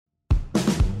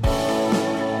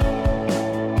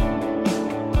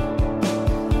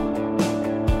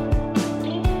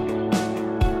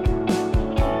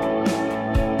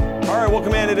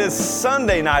Welcome in. It is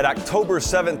Sunday night, October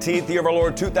 17th, the year of our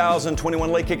Lord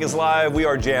 2021. Late Kick is live. We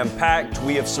are jam-packed.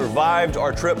 We have survived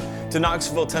our trip to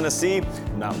Knoxville, Tennessee,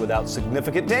 not without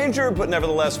significant danger, but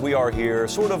nevertheless, we are here,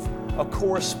 sort of a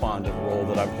correspondent role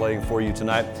that I'm playing for you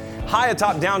tonight. High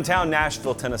atop downtown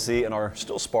Nashville, Tennessee, in our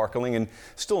still sparkling and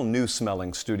still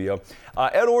new-smelling studio.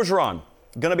 Ed Orgeron,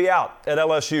 going to be out at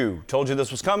LSU. Told you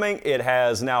this was coming. It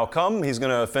has now come. He's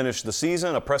going to finish the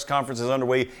season. A press conference is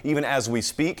underway even as we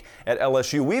speak at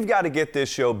LSU. We've got to get this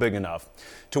show big enough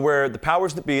to where the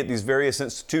powers that be at these various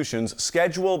institutions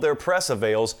schedule their press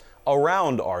avails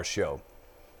around our show.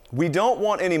 We don't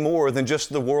want any more than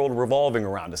just the world revolving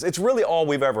around us. It's really all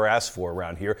we've ever asked for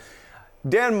around here.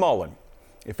 Dan Mullen,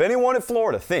 if anyone in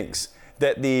Florida thinks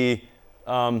that the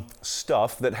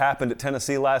stuff that happened at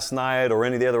Tennessee last night or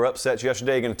any of the other upsets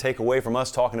yesterday are going to take away from us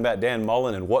talking about Dan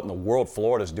Mullen and what in the world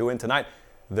Florida's doing tonight,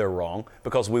 they're wrong,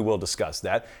 because we will discuss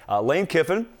that. Lane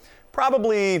Kiffin,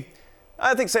 probably,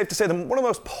 I think safe to say, one of the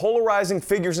most polarizing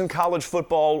figures in college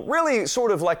football, really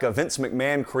sort of like a Vince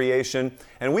McMahon creation,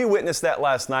 and we witnessed that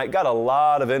last night. Got a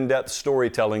lot of in-depth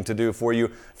storytelling to do for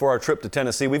you for our trip to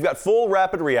Tennessee. We've got full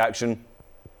rapid reaction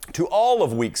to all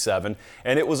of Week 7,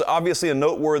 and it was obviously a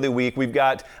noteworthy week. We've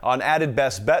got an added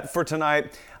best bet for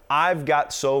tonight. I've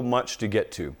got so much to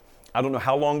get to. I don't know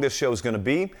how long this show is going to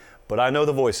be, but I know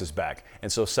the voice is back,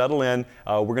 and so settle in.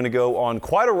 We're going to go on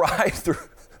quite a ride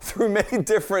through many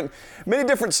different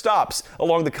stops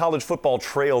along the college football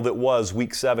trail that was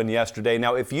Week 7 yesterday.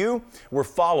 Now, if you were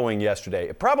following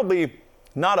yesterday, probably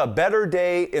not a better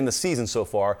day in the season so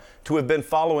far to have been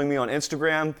following me on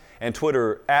Instagram and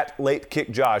Twitter at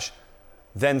LateKickJosh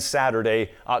than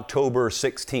Saturday, October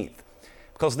 16th.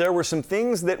 Because there were some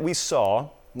things that we saw,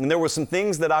 and there were some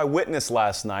things that I witnessed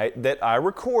last night that I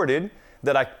recorded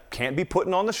that I can't be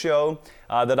putting on the show,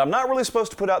 that I'm not really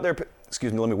supposed to put out there.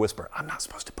 Excuse me, let me whisper. I'm not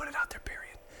supposed to put it out there,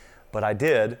 period. But I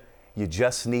did. You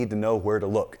just need to know where to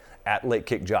look at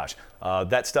LateKickJosh.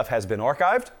 That stuff has been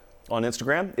archived on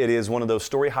Instagram. It is one of those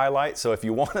story highlights. So if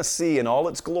you want to see in all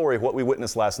its glory what we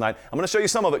witnessed last night, I'm going to show you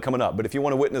some of it coming up. But if you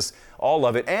want to witness all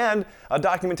of it and a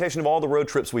documentation of all the road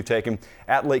trips we've taken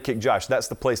at LateKickJosh, that's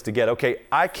the place to get. Okay,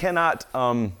 I can't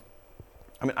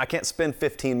spend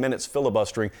 15 minutes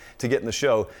filibustering to get in the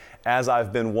show as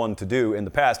I've been one to do in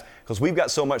the past because we've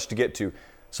got so much to get to.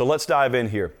 So let's dive in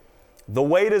here. The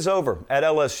wait is over at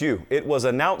LSU. It was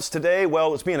announced today.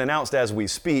 Well, it's being announced as we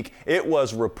speak. It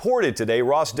was reported today.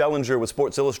 Ross Dellinger with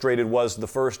Sports Illustrated was the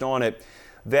first on it,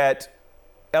 that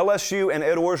LSU and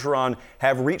Ed Orgeron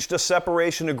have reached a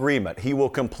separation agreement. He will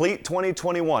complete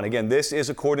 2021. Again, this is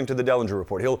according to the Dellinger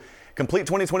report. He'll complete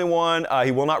 2021.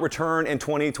 He will not return in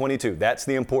 2022. That's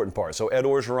the important part. So Ed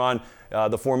Orgeron,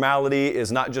 the formality is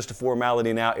not just a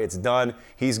formality now. It's done.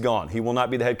 He's gone. He will not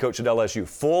be the head coach at LSU.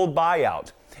 Full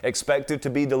buyout expected to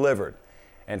be delivered.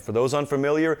 And for those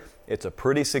unfamiliar, it's a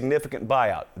pretty significant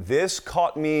buyout. This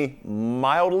caught me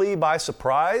mildly by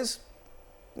surprise.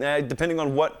 Depending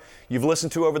on what you've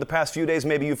listened to over the past few days,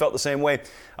 maybe you felt the same way.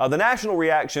 The national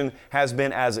reaction has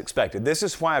been as expected. This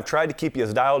is why I've tried to keep you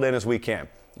as dialed in as we can.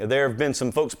 There have been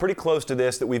some folks pretty close to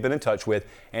this that we've been in touch with,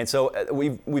 and so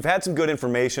we've had some good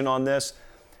information on this.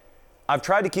 I've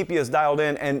tried to keep you as dialed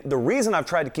in, and the reason I've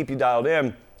tried to keep you dialed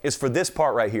in is for this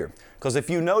part right here. Because if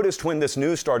you noticed when this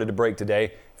news started to break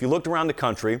today, if you looked around the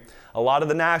country, a lot of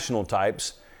the national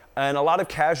types and a lot of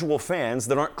casual fans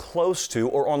that aren't close to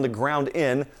or on the ground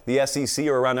in the SEC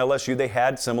or around LSU, they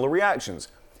had similar reactions.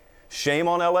 Shame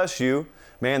on LSU.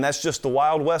 Man, that's just the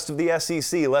Wild West of the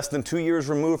SEC, less than 2 years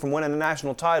removed from winning a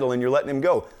national title, and you're letting him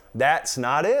go. That's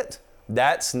not it.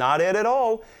 That's not it at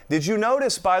all. Did you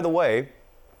notice, by the way,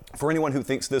 for anyone who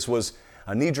thinks this was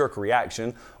a knee-jerk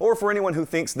reaction, or for anyone who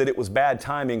thinks that it was bad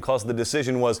timing because the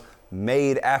decision was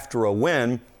made after a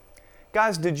win,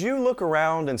 guys, did you look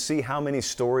around and see how many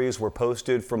stories were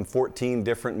posted from 14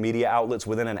 different media outlets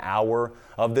within an hour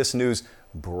of this news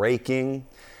breaking?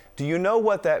 Do you know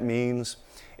what that means?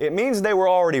 It means they were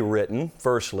already written,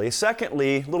 firstly.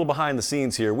 Secondly, a little behind the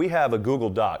scenes here, we have a Google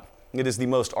Doc. It is the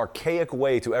most archaic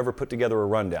way to ever put together a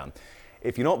rundown.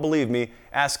 If you don't believe me,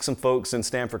 ask some folks in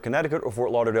Stamford, Connecticut or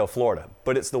Fort Lauderdale, Florida.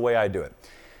 But it's the way I do it.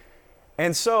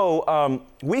 And so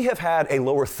we have had a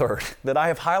lower third that I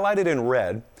have highlighted in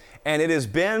red, and it has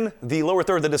been the lower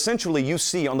third that essentially you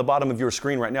see on the bottom of your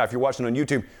screen right now if you're watching on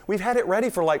YouTube. We've had it ready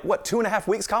for 2.5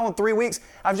 weeks, Colin, 3 weeks?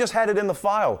 I've just had it in the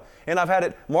file, and I've had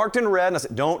it marked in red, and I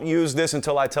said, don't use this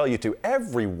until I tell you to.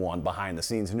 Everyone behind the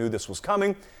scenes knew this was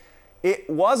coming. It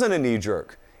wasn't a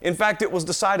knee-jerk. In fact, it was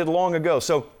decided long ago.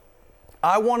 So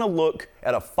I want to look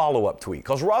at a follow-up tweet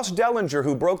because Ross Dellinger,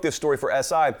 who broke this story for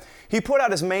SI, he put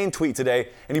out his main tweet today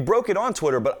and he broke it on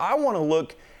Twitter, but I want to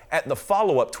look at the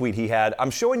follow-up tweet he had.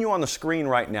 I'm showing you on the screen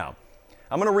right now.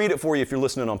 I'm going to read it for you if you're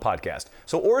listening on podcast.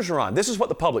 So Orgeron, this is what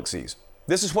the public sees.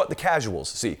 This is what the casuals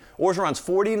see. Orgeron's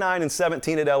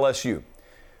 49-17 at LSU,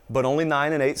 but only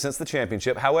 9-8 since the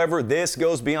championship. However, this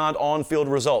goes beyond on-field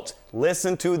results.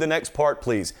 Listen to the next part,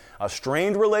 please. A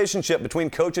strained relationship between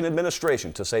coach and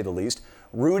administration, to say the least,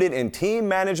 rooted in team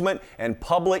management and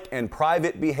public and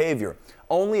private behavior.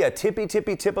 Only a tippy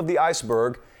tip of the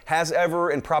iceberg has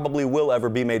ever and probably will ever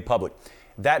be made public.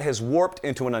 That has warped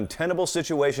into an untenable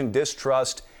situation,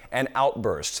 distrust, and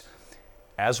outbursts.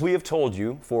 As we have told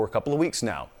you for a couple of weeks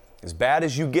now, as bad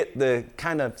as you get the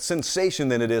kind of sensation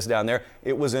that it is down there,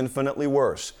 it was infinitely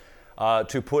worse.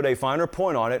 To put a finer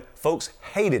point on it, folks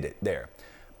hated it there.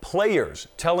 Players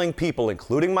telling people,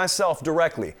 including myself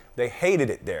directly, they hated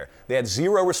it there. They had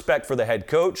zero respect for the head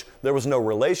coach. There was no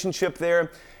relationship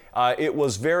there. It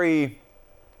was very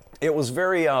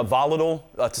volatile,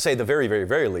 to say the very, very,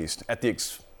 very least, at the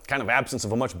kind of absence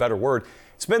of a much better word.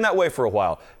 It's been that way for a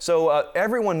while. So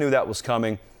everyone knew that was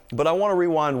coming, but I want to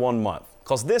rewind 1 month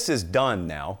because this is done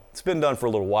now. It's been done for a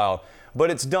little while,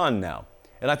 but it's done now.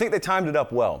 And I think they timed it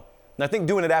up well. And I think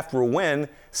doing it after a win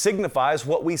signifies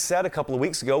what we said a couple of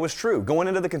weeks ago was true. Going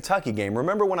into the Kentucky game,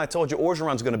 remember when I told you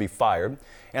Orgeron's going to be fired,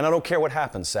 and I don't care what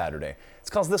happens Saturday. It's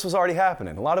because this was already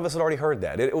happening. A lot of us had already heard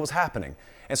that. It was happening.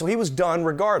 And so he was done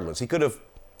regardless. He could have,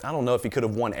 I don't know if he could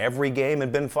have won every game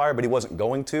and been fired, but he wasn't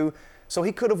going to. So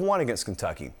he could have won against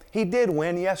Kentucky. He did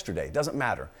win yesterday. Doesn't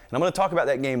matter. And I'm going to talk about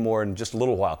that game more in just a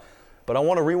little while. But I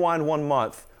want to rewind 1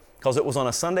 month because it was on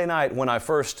a Sunday night when I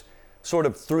first sort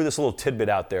of threw this little tidbit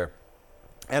out there.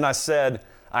 And I said,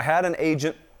 I had an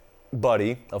agent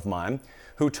buddy of mine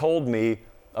who told me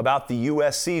about the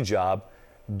USC job.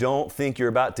 Don't think you're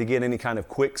about to get any kind of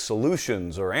quick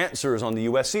solutions or answers on the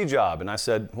USC job. And I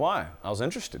said, why? I was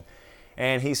interested.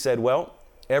 And he said, well,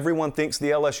 everyone thinks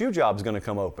the LSU job is going to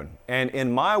come open. And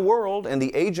in my world, in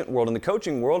the agent world, in the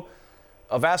coaching world,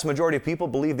 a vast majority of people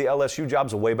believe the LSU job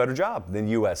is a way better job than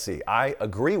USC. I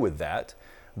agree with that,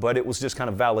 but it was just kind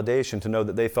of validation to know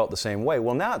that they felt the same way.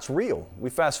 Well, now it's real. We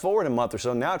fast forward a month or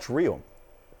so, now it's real.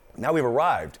 Now we've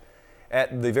arrived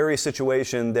at the very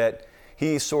situation that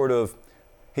he sort of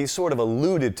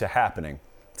alluded to happening.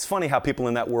 It's funny how people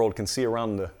in that world can see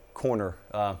around the corner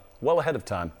well ahead of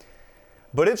time.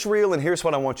 But it's real, and here's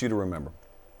what I want you to remember.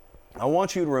 I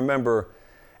want you to remember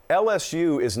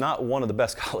LSU is not one of the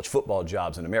best college football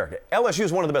jobs in America. LSU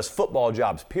is one of the best football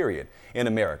jobs, period, in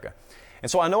America. And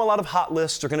so I know a lot of hot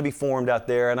lists are going to be formed out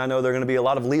there, and I know there are going to be a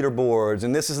lot of leaderboards,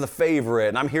 and this is the favorite,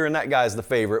 and I'm hearing that guy's the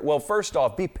favorite. Well, first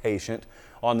off, be patient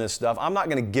on this stuff. I'm not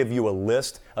going to give you a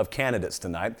list of candidates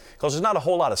tonight because there's not a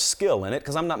whole lot of skill in it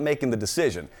because I'm not making the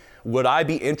decision. Would I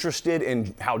be interested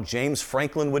in how James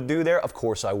Franklin would do there? Of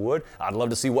course I would. I'd love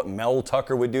to see what Mel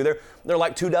Tucker would do there. There are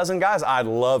like 24 guys I'd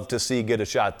love to see get a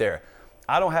shot there.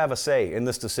 I don't have a say in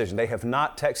this decision. They have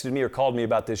not texted me or called me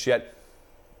about this yet,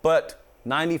 but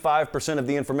 95% of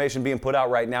the information being put out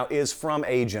right now is from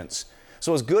agents.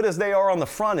 So as good as they are on the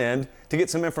front end to get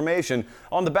some information,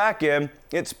 on the back end,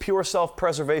 it's pure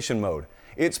self-preservation mode.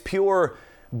 It's pure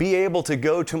be able to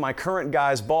go to my current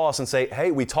guy's boss and say,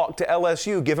 hey, we talked to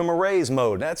LSU, give him a raise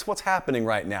mode. That's what's happening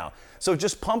right now. So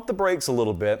just pump the brakes a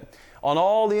little bit on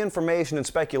all the information and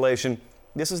speculation.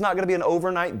 This is not going to be an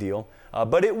overnight deal,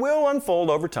 but it will unfold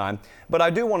over time. But I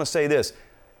do want to say this.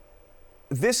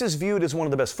 This is viewed as one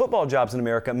of the best football jobs in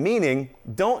America, meaning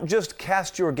don't just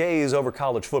cast your gaze over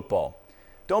college football.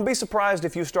 Don't be surprised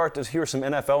if you start to hear some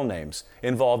NFL names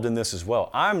involved in this as well.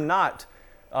 I'm not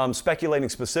speculating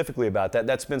specifically about that.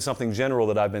 That's been something general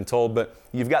that I've been told, but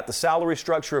you've got the salary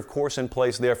structure, of course, in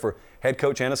place there for head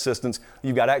coach and assistants.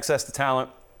 You've got access to talent.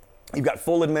 You've got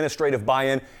full administrative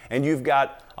buy-in, and you've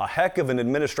got a heck of an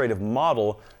administrative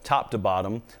model top to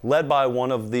bottom, led by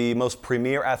one of the most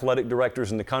premier athletic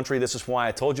directors in the country. This is why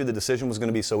I told you the decision was going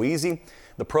to be so easy.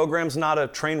 The program's not a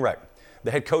train wreck.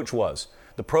 The head coach was.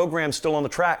 The program's still on the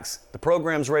tracks. The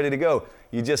program's ready to go.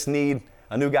 You just need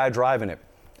a new guy driving it.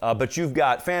 But you've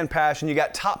got fan passion, you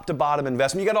got top to bottom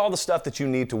investment, you got all the stuff that you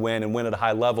need to win and win at a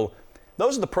high level.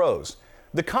 Those are the pros.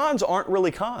 The cons aren't really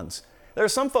cons. There are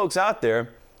some folks out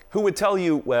there who would tell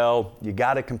you, well, you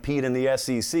got to compete in the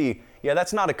SEC. Yeah,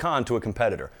 that's not a con to a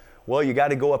competitor. Well, you got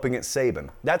to go up against Saban.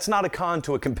 That's not a con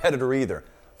to a competitor either.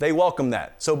 They welcome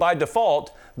that. So by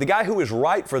default, the guy who is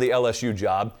right for the LSU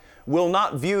job will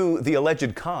not view the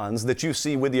alleged cons that you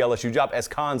see with the LSU job as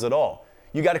cons at all.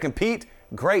 You got to compete?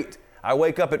 Great. I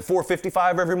wake up at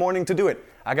 4:55 every morning to do it.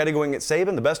 I got to go and get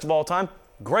Saban, the best of all time?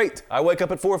 Great. I wake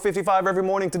up at 4:55 every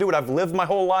morning to do it. I've lived my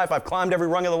whole life. I've climbed every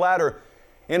rung of the ladder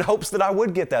in hopes that I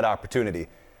would get that opportunity.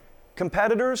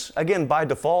 Competitors, again, by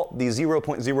default, the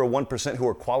 0.01% who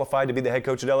are qualified to be the head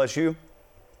coach at LSU,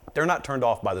 they're not turned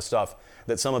off by the stuff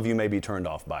that some of you may be turned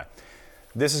off by.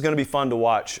 This is going to be fun to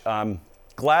watch.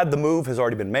 Glad the move has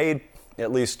already been made,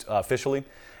 at least officially.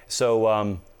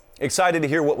 So excited to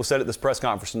hear what was said at this press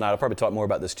conference tonight. I'll probably talk more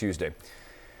about this Tuesday.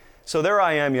 So there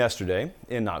I am yesterday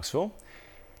in Knoxville,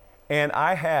 and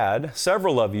I had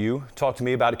several of you talk to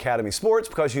me about Academy Sports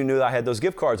because you knew that I had those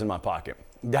gift cards in my pocket.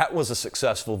 That was a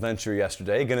successful venture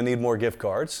yesterday. Going to need more gift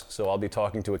cards, so I'll be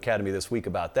talking to Academy this week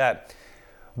about that.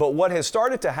 But what has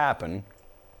started to happen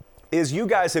is you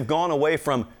guys have gone away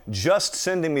from just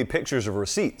sending me pictures of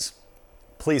receipts.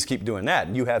 Please keep doing that.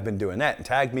 You have been doing that, and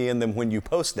tag me in them when you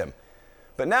post them.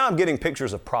 But now I'm getting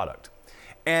pictures of product,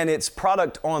 and it's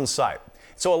product on site.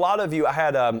 So a lot of you, I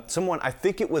had someone, I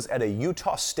think it was at a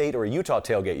Utah State or a Utah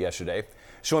tailgate yesterday,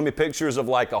 showing me pictures of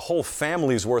like a whole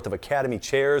family's worth of Academy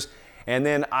chairs. And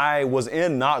then I was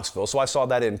in Knoxville, so I saw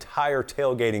that entire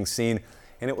tailgating scene,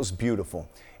 and it was beautiful.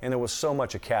 And there was so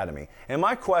much Academy. And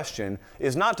my question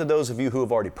is not to those of you who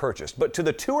have already purchased, but to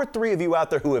the 2 or 3 of you out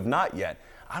there who have not yet.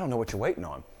 I don't know what you're waiting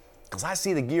on, because I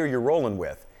see the gear you're rolling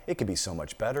with. It could be so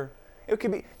much better. It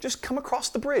could be, just come across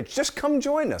the bridge. Just come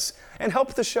join us and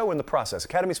help the show in the process.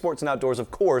 Academy Sports and Outdoors,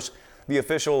 of course, the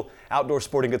official outdoor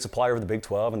sporting goods supplier of the Big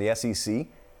 12 and the SEC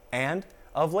and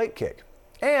of Late Kick.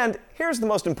 And here's the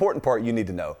most important part you need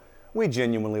to know. We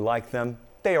genuinely like them.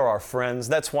 They are our friends.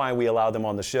 That's why we allow them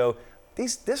on the show.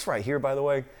 This right here, by the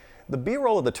way, the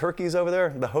B-roll of the turkeys over there,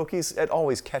 the Hokies, it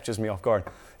always catches me off guard.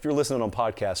 If you're listening on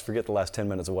podcasts, forget the last 10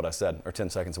 minutes of what I said, or 10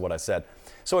 seconds of what I said.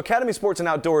 So Academy Sports and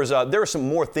Outdoors, there are some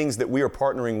more things that we are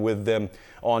partnering with them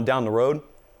on down the road.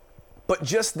 But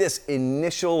just this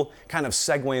initial kind of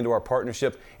segue into our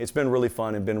partnership, it's been really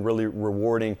fun and been really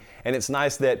rewarding. And it's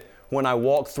nice that when I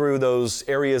walk through those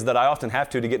areas that I often have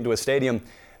to get into a stadium,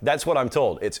 that's what I'm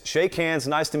told. It's shake hands,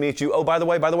 nice to meet you. Oh, by the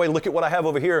way, look at what I have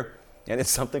over here. And it's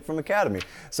something from Academy.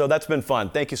 So that's been fun.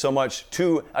 Thank you so much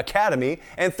to Academy,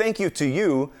 and thank you to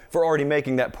you for already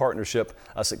making that partnership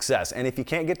a success. And if you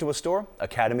can't get to a store,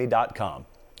 academy.com.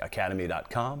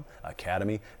 Academy.com,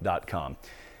 academy.com.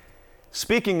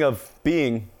 Speaking of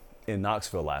being in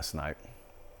Knoxville last night,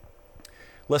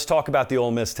 let's talk about the Ole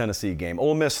Miss-Tennessee game.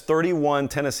 Ole Miss 31,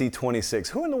 Tennessee 26.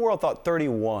 Who in the world thought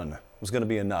 31 was going to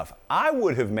be enough? I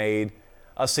would have made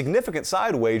a significant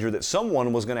side wager that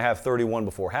someone was going to have 31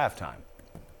 before halftime.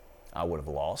 I would have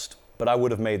lost, but I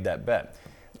would have made that bet.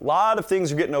 A lot of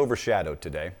things are getting overshadowed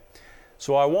today.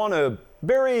 So I want to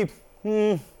very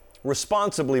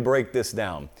responsibly break this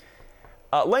down.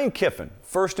 Lane Kiffin,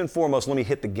 first and foremost, let me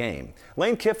hit the game.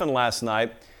 Lane Kiffin last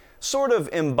night sort of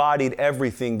embodied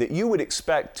everything that you would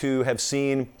expect to have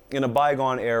seen in a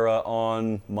bygone era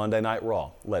on Monday Night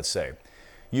Raw, let's say.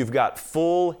 You've got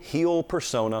full heel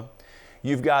persona.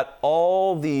 You've got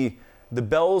all the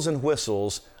bells and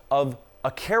whistles of a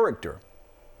character,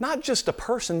 not just a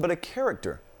person, but a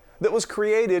character that was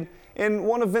created in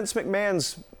one of Vince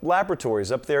McMahon's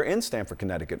laboratories up there in Stamford,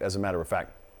 Connecticut, as a matter of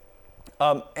fact.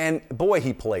 And boy,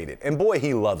 he played it, and boy,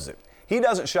 he loves it. He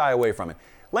doesn't shy away from it.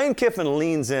 Lane Kiffin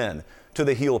leans in to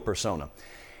the heel persona.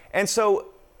 And so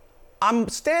I'm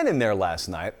standing there last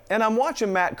night, and I'm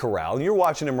watching Matt Corral, and you're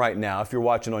watching him right now if you're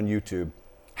watching on YouTube,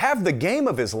 have the game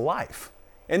of his life.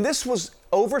 And this was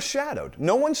overshadowed.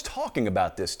 No one's talking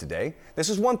about this today. This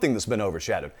is one thing that's been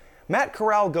overshadowed. Matt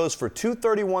Corral goes for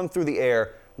 231 through the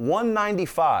air,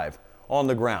 195 on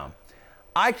the ground.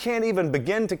 I can't even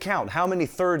begin to count how many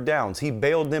third downs he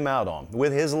bailed them out on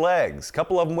with his legs. A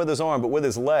couple of them with his arm, but with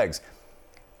his legs.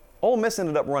 Ole Miss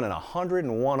ended up running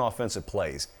 101 offensive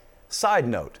plays. Side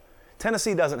note,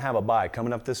 Tennessee doesn't have a bye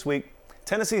coming up this week.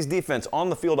 Tennessee's defense on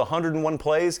the field 101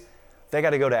 plays. They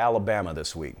got to go to Alabama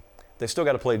this week. They still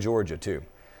got to play Georgia too.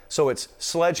 So it's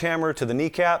sledgehammer to the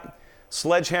kneecap,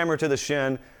 sledgehammer to the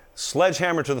shin,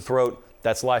 sledgehammer to the throat.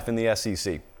 That's life in the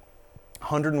SEC.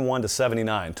 101 to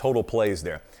 79 total plays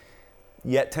there.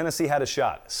 Yet Tennessee had a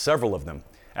shot, several of them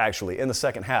actually, in the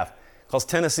second half, because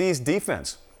Tennessee's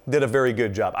defense did a very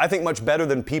good job. I think much better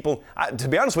than people, to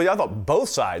be honest with you, I thought both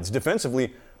sides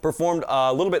defensively performed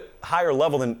a little bit higher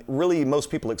level than really most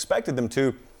people expected them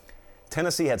to.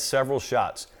 Tennessee had several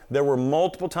shots. There were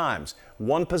multiple times,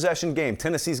 one possession game,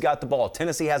 Tennessee's got the ball.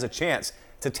 Tennessee has a chance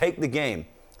to take the game.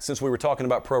 Since we were talking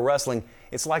about pro wrestling,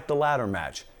 it's like the ladder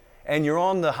match. And you're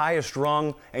on the highest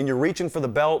rung and you're reaching for the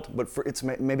belt, but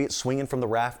maybe it's swinging from the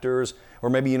rafters, or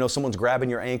maybe someone's grabbing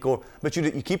your ankle, but you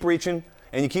keep reaching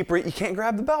and you can't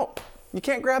grab the belt. You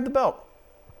can't grab the belt.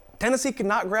 Tennessee could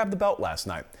not grab the belt last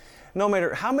night. No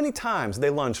matter how many times they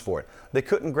lunged for it, they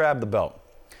couldn't grab the belt.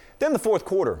 Then the fourth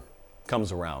quarter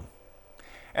comes around.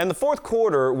 And the fourth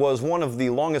quarter was one of the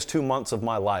longest 2 months of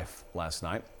my life last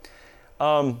night.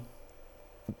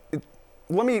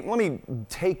 Let me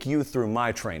take you through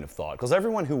my train of thought, because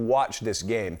everyone who watched this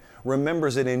game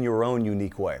remembers it in your own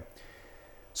unique way.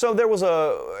 So there was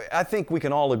I think we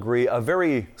can all agree, a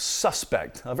very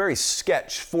suspect, a very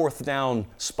sketch fourth down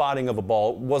spotting of a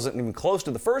ball. It wasn't even close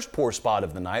to the first poor spot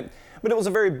of the night, but it was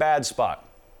a very bad spot.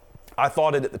 I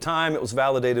thought it at the time. It was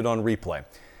validated on replay.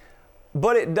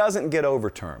 But it doesn't get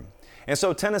overturned. And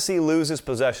so Tennessee loses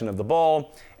possession of the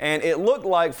ball, and it looked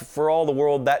like, for all the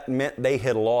world, that meant they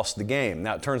had lost the game.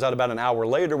 Now, it turns out about an hour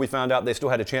later, we found out they still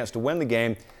had a chance to win the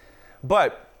game.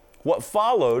 But what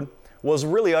followed was a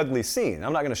really ugly scene.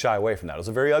 I'm not going to shy away from that. It was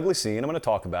a very ugly scene. I'm going to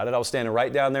talk about it. I was standing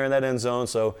right down there in that end zone,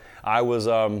 so I was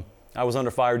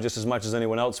under fire just as much as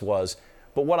anyone else was.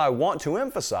 But what I want to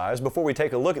emphasize before we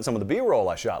take a look at some of the B-roll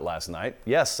I shot last night,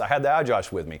 yes, I had the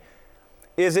iJosh with me,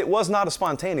 is it was not a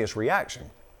spontaneous reaction.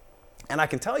 And I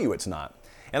can tell you it's not.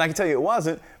 And I can tell you it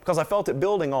wasn't because I felt it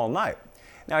building all night.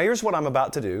 Now, here's what I'm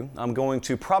about to do. I'm going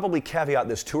to probably caveat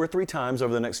this 2 or 3 times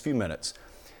over the next few minutes.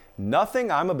 Nothing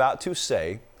I'm about to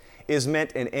say is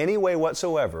meant in any way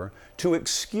whatsoever to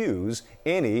excuse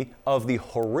any of the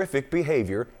horrific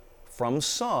behavior from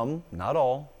some, not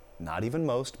all, not even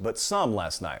most, but some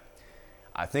last night.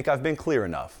 I think I've been clear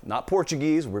enough. Not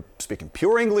Portuguese, we're speaking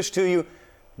pure English to you,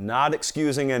 not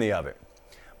excusing any of it.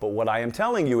 But what I am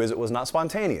telling you is it was not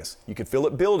spontaneous. You could feel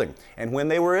it building. And when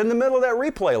they were in the middle of that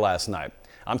replay last night,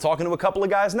 I'm talking to a couple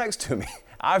of guys next to me.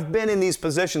 I've been in these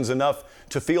positions enough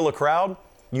to feel a crowd.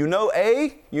 You know,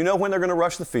 A, you know when they're going to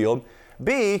rush the field.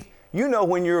 B, you know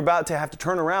when you're about to have to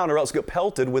turn around or else get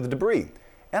pelted with debris.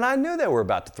 And I knew they were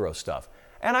about to throw stuff.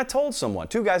 And I told someone,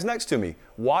 2 guys next to me,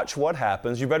 watch what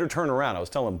happens. You better turn around. I was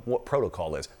telling them what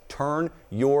protocol is. Turn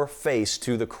your face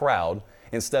to the crowd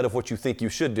instead of what you think you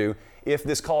should do if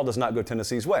this call does not go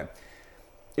Tennessee's way.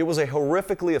 It was a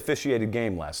horrifically officiated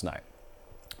game last night.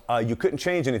 You couldn't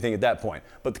change anything at that point.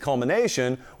 But the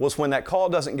culmination was when that call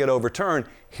doesn't get overturned,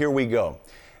 here we go.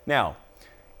 Now,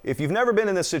 if you've never been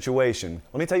in this situation,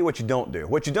 let me tell you what you don't do.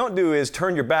 What you don't do is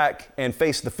turn your back and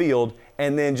face the field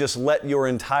and then just let your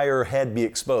entire head be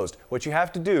exposed. What you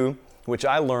have to do, which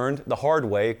I learned the hard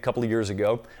way a couple of years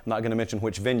ago, I'm not going to mention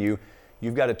which venue,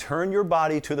 you've got to turn your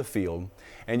body to the field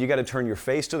and you got to turn your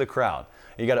face to the crowd.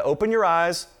 You got to open your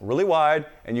eyes really wide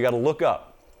and you got to look up.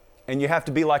 And you have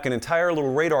to be like an entire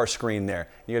little radar screen there.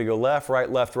 You got to go left,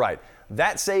 right.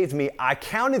 That saved me. I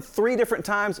counted 3 different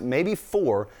times, maybe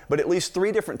 4, but at least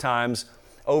 3 different times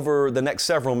over the next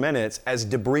several minutes as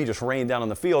debris just rained down on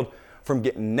the field from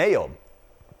getting nailed.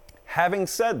 Having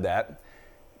said that,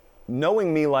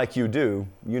 knowing me like you do,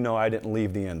 you know I didn't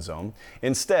leave the end zone.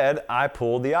 Instead, I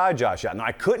pulled the iJosh out. Now,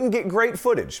 I couldn't get great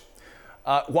footage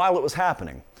while it was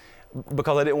happening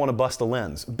because I didn't want to bust a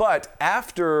lens. But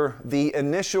after the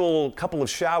initial couple of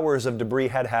showers of debris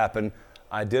had happened,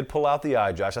 I did pull out the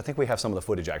iJosh. I think we have some of the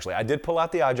footage, actually. I did pull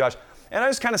out the iJosh, and I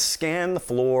just kind of scanned the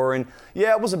floor, and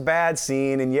yeah, it was a bad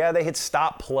scene, and yeah, they had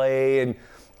stopped play, and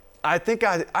I think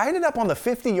I ended up on the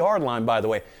 50-yard line, by the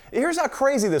way. Here's how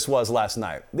crazy this was last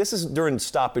night. This is during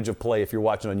stoppage of play if you're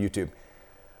watching on YouTube.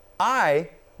 I,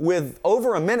 with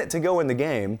over a minute to go in the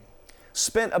game,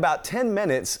 spent about 10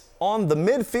 minutes on the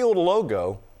midfield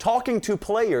logo talking to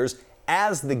players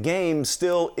as the game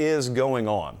still is going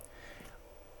on.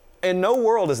 In no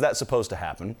world is that supposed to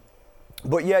happen,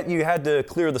 but yet you had to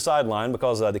clear the sideline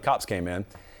because the cops came in.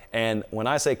 And when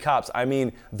I say cops, I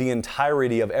mean the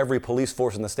entirety of every police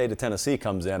force in the state of Tennessee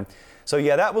comes in. So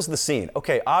yeah, that was the scene.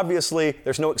 Okay, obviously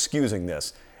there's no excusing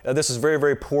this. This is very,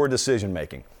 very poor decision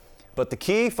making. But the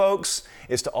key, folks,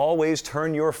 is to always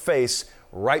turn your face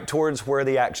right towards where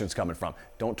the action's coming from.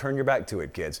 Don't turn your back to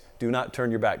it, kids. Do not turn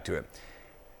your back to it.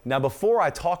 Now, before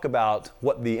I talk about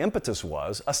what the impetus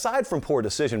was, aside from poor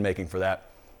decision making for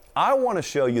that, I want to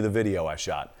show you the video I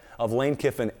shot of Lane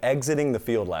Kiffin exiting the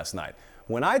field last night.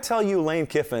 When I tell you Lane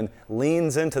Kiffin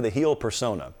leans into the heel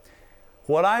persona,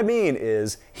 what I mean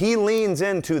is he leans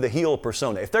into the heel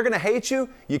persona. If they're going to hate you,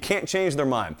 you can't change their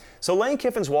mind. So Lane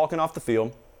Kiffin's walking off the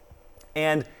field,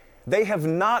 and they have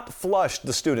not flushed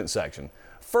the student section.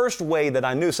 First way that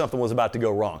I knew something was about to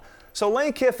go wrong. So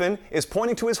Lane Kiffin is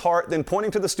pointing to his heart, then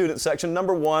pointing to the student section.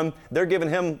 Number 1, they're giving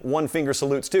him one-finger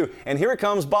salutes too. And here it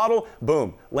comes, bottle,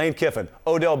 boom, Lane Kiffin,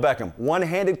 Odell Beckham,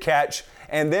 one-handed catch.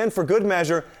 And then for good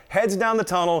measure, heads down the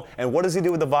tunnel, and what does he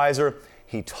do with the visor?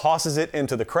 He tosses it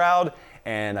into the crowd,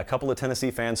 and a couple of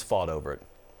Tennessee fans fought over it.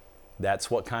 That's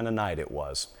what kind of night it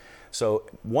was. So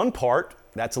one part,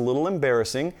 that's a little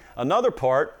embarrassing. Another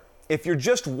part, if you're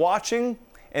just watching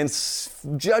and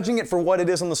judging it for what it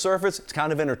is on the surface, it's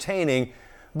kind of entertaining.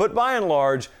 But by and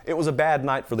large, it was a bad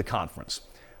night for the conference.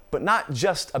 But not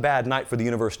just a bad night for the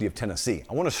University of Tennessee.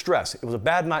 I want to stress, it was a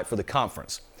bad night for the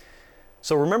conference.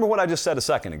 So remember what I just said a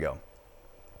second ago,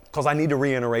 because I need to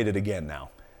reiterate it again now.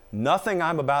 Nothing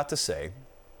I'm about to say,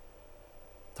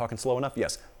 talking slow enough?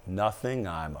 Yes. Nothing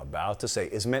I'm about to say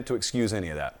is meant to excuse any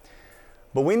of that.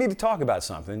 But we need to talk about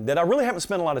something that I really haven't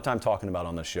spent a lot of time talking about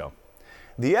on this show.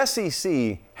 The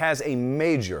SEC has a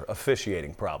major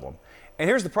officiating problem. And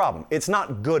here's the problem. It's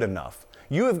not good enough.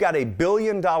 You have got a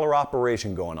billion-dollar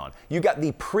operation going on. You've got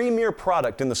the premier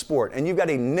product in the sport, and you've got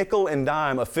a nickel and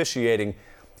dime officiating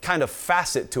kind of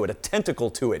facet to it, a tentacle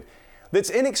to it, that's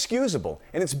inexcusable.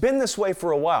 And it's been this way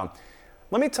for a while.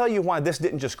 Let me tell you why this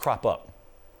didn't just crop up.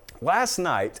 Last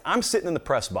night, I'm sitting in the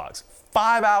press box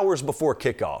 5 hours before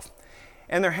kickoff,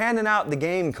 and they're handing out the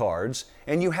game cards,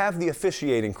 and you have the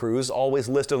officiating crews always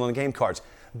listed on the game cards.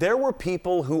 There were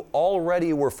people who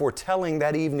already were foretelling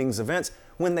that evening's events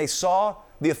when they saw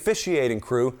the officiating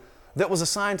crew that was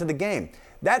assigned to the game.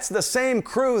 That's the same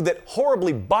crew that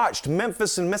horribly botched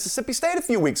Memphis and Mississippi State a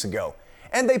few weeks ago.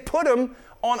 And they put them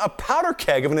on a powder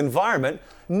keg of an environment,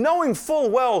 knowing full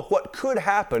well what could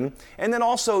happen. And then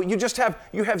also you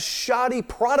have shoddy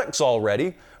products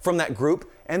already from that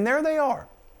group, and there they are.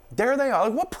 There they are.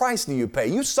 Like, what price do you pay?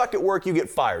 You suck at work, you get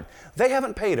fired. They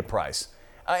haven't paid a price.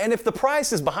 And if the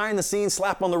price is behind the scenes,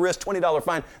 slap on the wrist, $20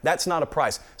 fine, that's not a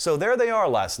price. So there they are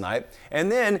last night.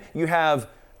 And then you have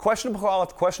questionable call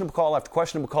after questionable call after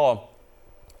questionable call.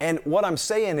 And what I'm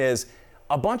saying is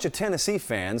a bunch of Tennessee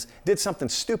fans did something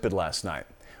stupid last night.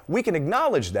 We can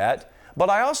acknowledge that, but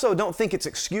I also don't think it's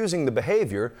excusing the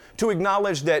behavior to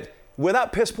acknowledge that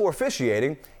without piss poor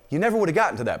officiating, you never would have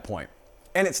gotten to that point.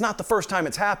 And it's not the first time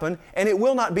it's happened, and it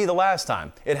will not be the last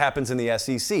time it happens in the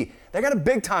SEC. They got a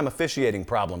big-time officiating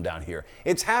problem down here.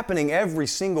 It's happening every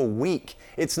single week.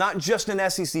 It's not just an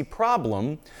SEC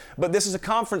problem, but this is a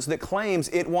conference that claims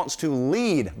it wants to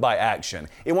lead by action.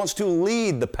 It wants to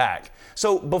lead the pack.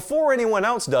 So before anyone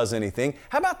else does anything,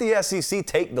 how about the SEC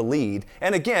take the lead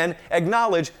and again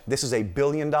acknowledge this is a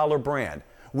billion-dollar brand.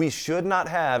 We should not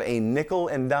have a nickel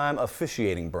and dime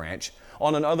officiating branch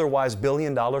on an otherwise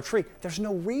billion-dollar tree. There's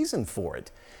no reason for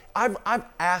it. I've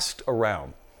asked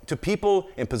around to people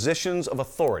in positions of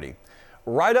authority,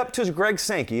 right up to Greg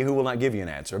Sankey, who will not give you an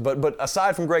answer. But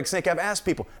aside from Greg Sankey, I've asked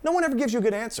people. No one ever gives you a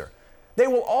good answer. They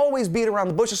will always beat around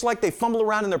the bush, just like they fumble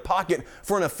around in their pocket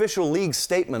for an official league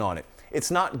statement on it.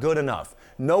 It's not good enough.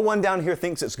 No one down here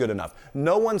thinks it's good enough.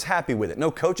 No one's happy with it.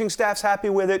 No coaching staff's happy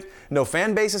with it. No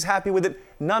fan base is happy with it.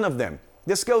 None of them.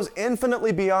 This goes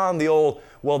infinitely beyond the old,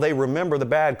 well, they remember the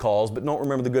bad calls but don't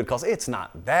remember the good calls. It's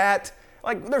not that.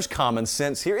 Like, there's common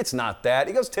sense here. It's not that.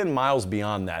 It goes 10 miles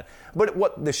beyond that. But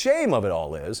what the shame of it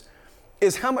all is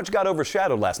how much got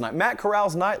overshadowed last night. Matt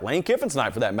Corral's night, Lane Kiffin's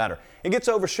night for that matter. It gets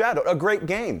overshadowed. A great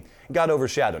game got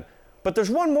overshadowed. But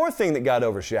there's one more thing that got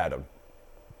overshadowed.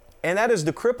 And that is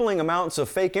the crippling amounts of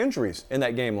fake injuries in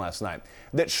that game last night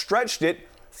that stretched it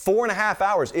 4.5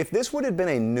 hours. If this would have been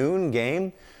a noon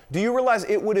game, do you realize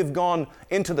it would have gone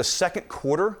into the second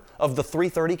quarter of the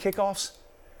 3:30 kickoffs?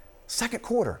 Second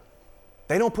quarter.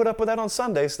 They don't put up with that on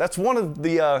Sundays. That's one of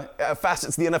the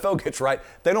facets the NFL gets right.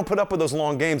 They don't put up with those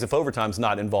long games if overtime's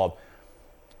not involved.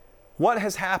 What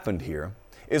has happened here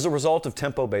is a result of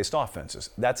tempo-based offenses.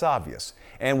 That's obvious.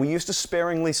 And we used to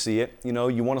sparingly see it. You know,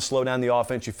 you want to slow down the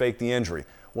offense, you fake the injury.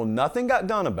 Well, nothing got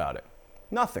done about it.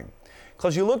 Nothing.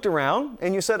 Because you looked around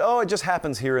and you said, oh, it just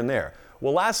happens here and there.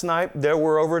 Well, last night there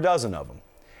were over a dozen of them.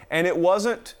 And it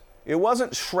wasn't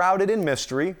shrouded in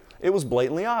mystery. It was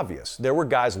blatantly obvious. There were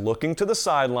guys looking to the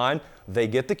sideline. They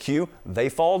get the cue. They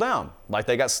fall down like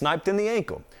they got sniped in the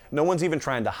ankle. No one's even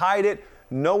trying to hide it.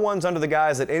 No one's under the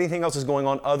guise that anything else is going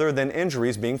on other than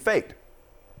injuries being faked.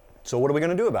 So what are we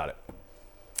going to do about it?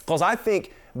 Because I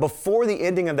think before the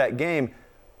ending of that game,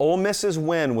 Ole Miss's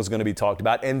win was going to be talked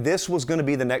about, and this was going to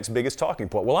be the next biggest talking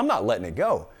point. Well, I'm not letting it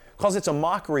go because it's a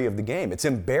mockery of the game. It's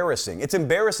embarrassing. It's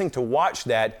embarrassing to watch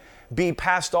that be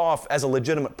passed off as a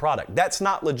legitimate product. That's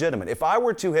not legitimate. If I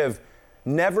were to have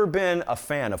never been a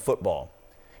fan of football,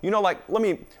 you know, like, let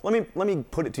me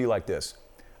put it to you like this.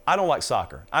 I don't like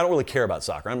soccer. I don't really care about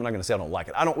soccer. I'm not going to say I don't like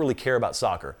it. I don't really care about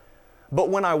soccer. But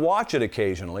when I watch it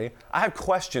occasionally, I have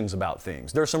questions about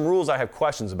things. There are some rules I have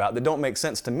questions about that don't make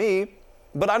sense to me,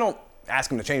 but I don't ask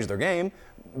them to change their game.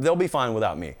 They'll be fine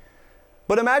without me.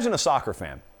 But imagine a soccer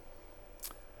fan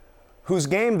whose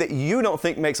game that you don't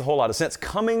think makes a whole lot of sense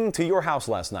coming to your house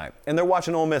last night, and they're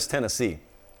watching Ole Miss Tennessee.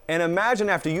 And imagine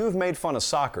after you've made fun of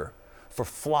soccer for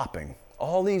flopping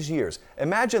all these years,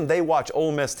 imagine they watch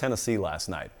Ole Miss Tennessee last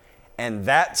night, and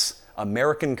that's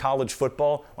American college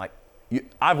football. Like,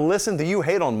 I've listened to you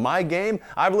hate on my game.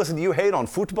 I've listened to you hate on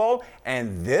football,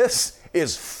 and this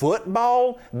is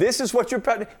football? This is what you're...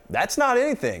 That's not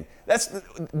anything.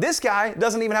 This guy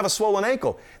doesn't even have a swollen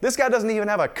ankle. This guy doesn't even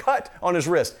have a cut on his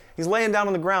wrist. He's laying down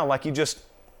on the ground like he just...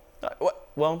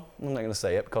 Well, I'm not going to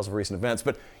say it because of recent events,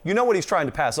 but you know what he's trying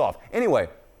to pass off. Anyway,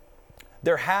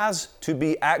 there has to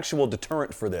be actual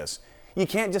deterrent for this. You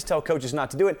can't just tell coaches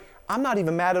not to do it. I'm not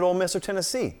even mad at Ole Miss or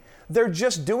Tennessee. They're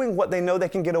just doing what they know they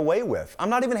can get away with. I'm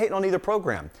not even hating on either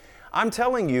program. I'm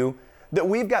telling you that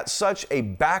we've got such a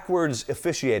backwards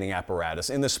officiating apparatus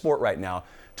in this sport right now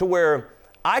to where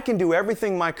I can do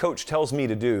everything my coach tells me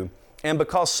to do, and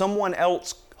because someone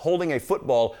else holding a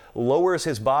football lowers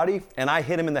his body and I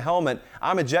hit him in the helmet,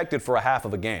 I'm ejected for a half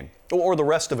of a game or the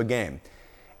rest of a game.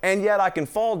 And yet I can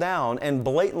fall down and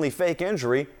blatantly fake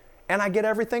injury and I get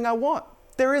everything I want.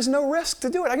 There is no risk to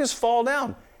do it. I just fall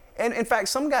down. And in fact,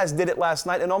 some guys did it last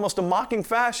night in almost a mocking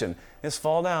fashion. Just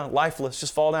fall down, lifeless,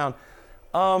 just fall down.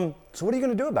 So what are you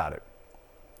going to do about it?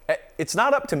 It's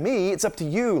not up to me, it's up to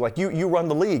you. Like you run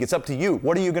the league, it's up to you.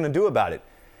 What are you going to do about it?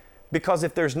 Because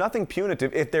if there's nothing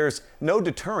punitive, if there's no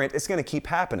deterrent, it's going to keep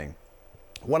happening.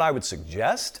 What I would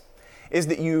suggest is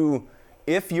that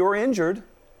if you're injured,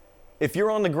 if you're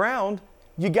on the ground,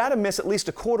 you got to miss at least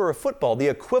a quarter of football, the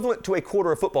equivalent to a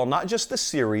quarter of football, not just the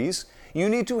series. You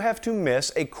need to have to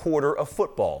miss a quarter of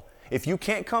football. If you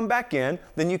can't come back in,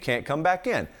 then you can't come back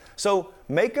in. So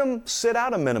make them sit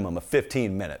out a minimum of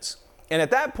 15 minutes. And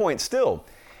at that point still,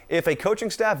 if a coaching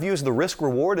staff views the risk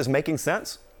reward as making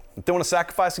sense, if they want to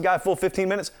sacrifice a guy a full 15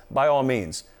 minutes, by all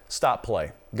means, stop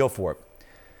play. Go for it.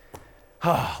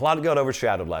 A lot got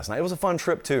overshadowed last night. It was a fun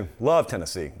trip too. Love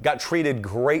Tennessee. Got treated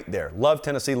great there. Love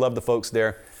Tennessee, love the folks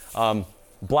there.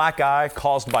 Black eye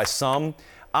caused by some.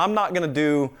 I'm not going to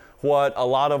do what a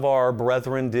lot of our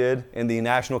brethren did in the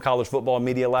national college football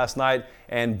media last night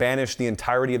and banish the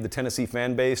entirety of the Tennessee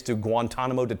fan base to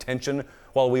Guantanamo detention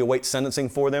while we await sentencing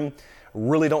for them.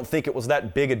 Really don't think it was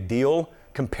that big a deal.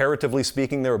 Comparatively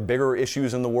speaking, there are bigger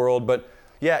issues in the world, but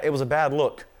yeah, it was a bad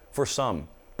look for some.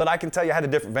 But I can tell you I had a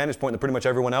different vantage point than pretty much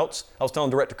everyone else. I was telling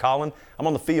Director Colin, I'm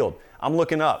on the field. I'm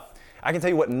looking up. I can tell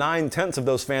you what 9/10 of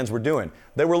those fans were doing.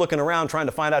 They were looking around trying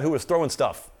to find out who was throwing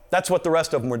stuff. That's what the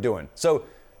rest of them were doing. So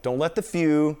don't let the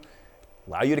few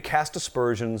allow you to cast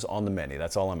aspersions on the many.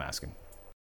 That's all I'm asking.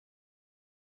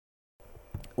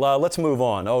 Let's move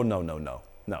on. Oh, no.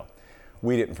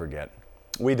 We didn't forget.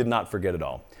 We did not forget at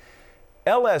all.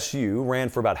 LSU ran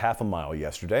for about half a mile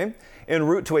yesterday en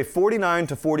route to a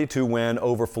 49-42 win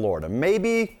over Florida.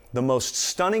 Maybe the most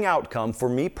stunning outcome for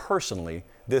me personally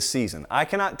this season. I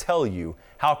cannot tell you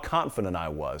how confident I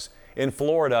was in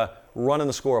Florida running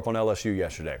the score up on LSU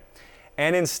yesterday.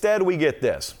 And instead we get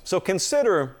this. So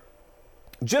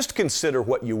just consider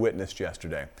what you witnessed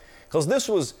yesterday. Because this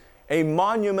was a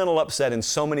monumental upset in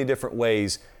so many different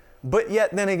ways. But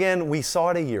yet then again, we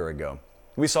saw it a year ago.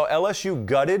 We saw LSU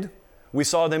gutted. We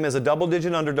saw them as a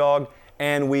double-digit underdog,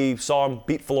 and we saw them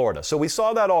beat Florida. So we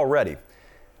saw that already.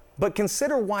 But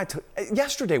consider why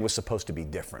yesterday was supposed to be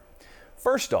different.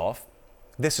 First off,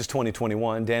 this is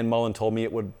 2021. Dan Mullen told me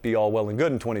it would be all well and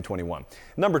good in 2021.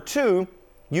 Number two,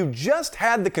 you just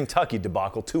had the Kentucky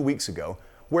debacle 2 weeks ago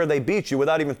where they beat you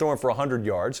without even throwing for 100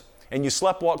 yards, and you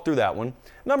sleptwalked through that one.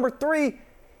 Number three,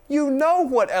 you know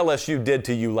what LSU did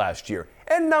to you last year.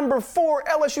 And number four,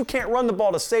 LSU can't run the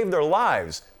ball to save their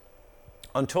lives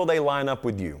until they line up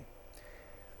with you.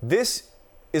 This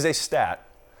is a stat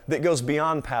that goes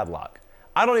beyond Padlock.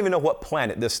 I don't even know what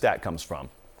planet this stat comes from.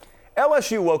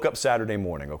 LSU woke up Saturday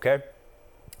morning, okay?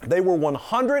 They were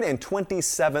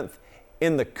 127th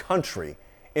in the country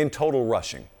in total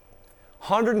rushing.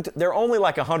 There are only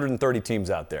like 130 teams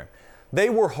out there. They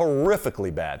were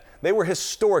horrifically bad. They were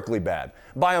historically bad.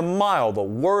 By a mile, the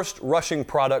worst rushing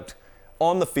product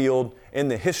on the field in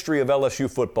the history of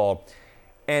LSU football.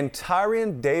 And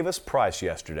Tyrion Davis-Price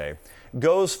yesterday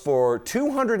goes for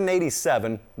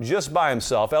 287 just by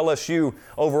himself. LSU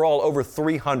overall over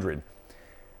 300.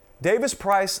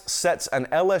 Davis-Price sets an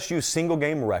LSU single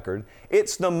game record.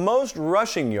 It's the most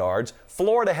rushing yards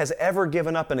Florida has ever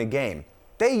given up in a game.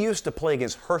 They used to play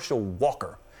against Herschel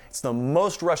Walker. It's the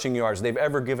most rushing yards they've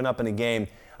ever given up in a game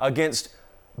against,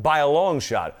 by a long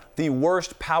shot, the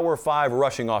worst Power 5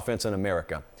 rushing offense in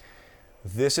America.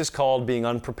 This is called being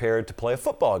unprepared to play a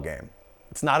football game.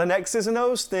 It's not an X's and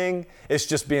O's thing. It's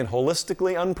just being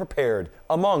holistically unprepared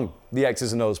among the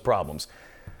X's and O's problems.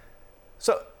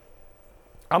 So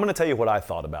I'm going to tell you what I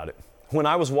thought about it. When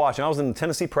I was in the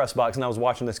Tennessee press box and I was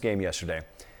watching this game yesterday.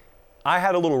 I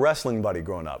had a little wrestling buddy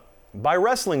growing up. By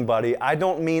wrestling buddy, I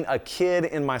don't mean a kid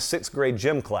in my 6th grade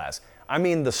gym class. I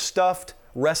mean the stuffed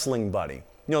wrestling buddy.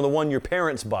 the one your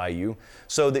parents buy you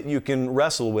so that you can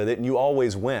wrestle with it and you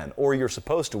always win, or you're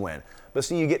supposed to win. But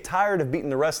see, you get tired of beating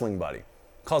the wrestling buddy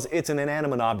because it's an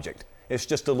inanimate object. It's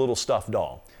just a little stuffed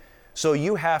doll. So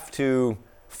you have to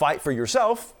fight for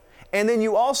yourself, and then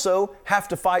you also have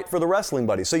to fight for the wrestling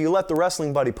buddy. So you let the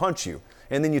wrestling buddy punch you,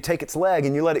 and then you take its leg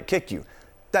and you let it kick you.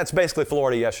 That's basically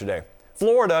Florida yesterday.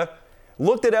 Florida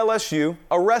looked at LSU,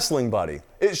 a wrestling buddy.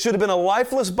 It should have been a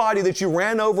lifeless body that you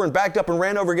ran over and backed up and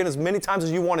ran over again as many times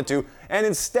as you wanted to. And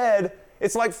instead,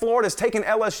 it's like Florida's taking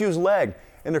LSU's leg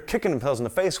and they're kicking themselves in the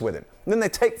face with it. And then they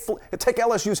take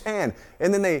LSU's hand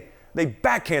and then they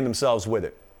backhand themselves with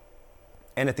it.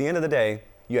 And at the end of the day,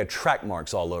 you had track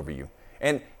marks all over you.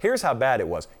 And here's how bad it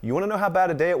was. You want to know how bad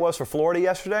a day it was for Florida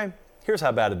yesterday? Here's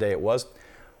how bad a day it was.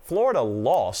 Florida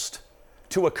lost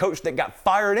to a coach that got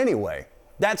fired anyway.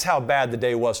 That's how bad the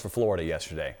day was for Florida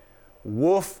yesterday.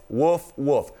 Woof, woof,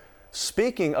 woof.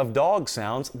 Speaking of dog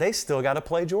sounds, they still got to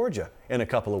play Georgia in a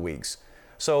couple of weeks.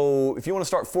 So if you want to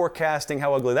start forecasting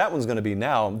how ugly that one's going to be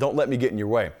now, don't let me get in your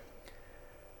way.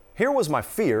 Here was my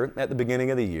fear at the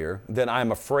beginning of the year that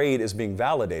I'm afraid is being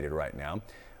validated right now.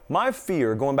 My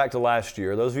fear, going back to last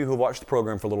year, those of you who have watched the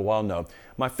program for a little while know,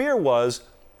 my fear was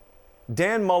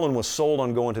Dan Mullen was sold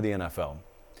on going to the NFL.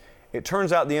 It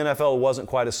turns out the NFL wasn't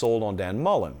quite as sold on Dan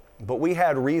Mullen, but we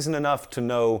had reason enough to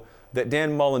know that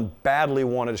Dan Mullen badly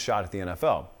wanted a shot at the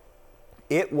NFL.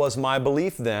 It was my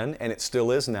belief then, and it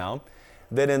still is now,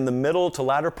 that in the middle to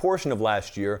latter portion of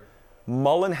last year,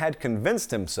 Mullen had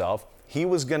convinced himself he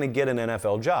was going to get an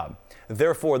NFL job.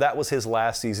 Therefore, that was his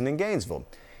last season in Gainesville.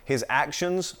 His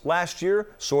actions last year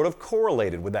sort of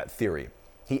correlated with that theory.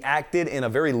 He acted in a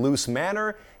very loose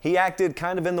manner. He acted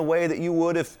kind of in the way that you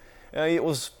would if it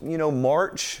was,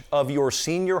 March of your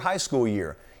senior high school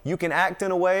year. You can act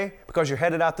in a way because you're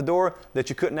headed out the door that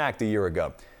you couldn't act a year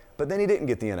ago. But then he didn't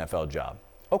get the NFL job.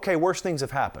 Okay, worse things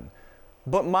have happened.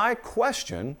 But my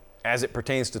question, as it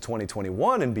pertains to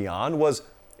 2021 and beyond, was,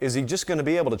 is he just going to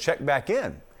be able to check back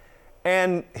in?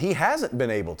 And he hasn't been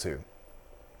able to.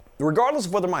 Regardless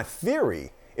of whether my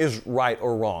theory is right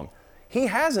or wrong, he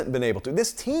hasn't been able to.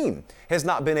 This team has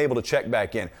not been able to check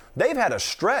back in. They've had a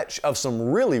stretch of some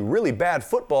really, really bad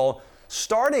football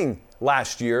starting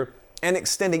last year and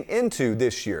extending into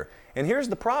this year. And here's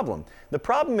the problem. The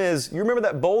problem is, you remember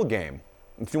that bowl game,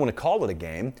 if you want to call it a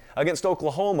game, against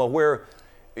Oklahoma where,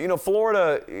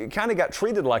 Florida kind of got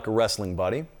treated like a wrestling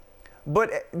buddy.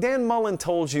 But Dan Mullen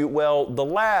told you, well, the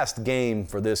last game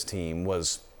for this team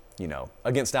was,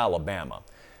 against Alabama.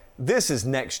 This is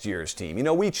next year's team.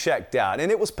 We checked out.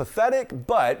 And it was pathetic,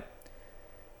 but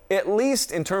at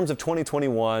least in terms of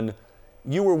 2021,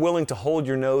 you were willing to hold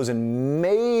your nose and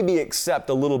maybe accept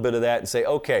a little bit of that and say,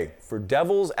 okay, for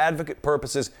devil's advocate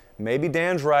purposes, maybe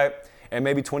Dan's right and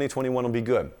maybe 2021 will be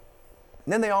good.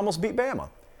 And then they almost beat Bama.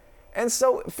 And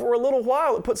so for a little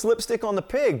while, it puts lipstick on the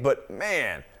pig, but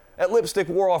man, that lipstick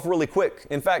wore off really quick.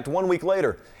 In fact, 1 week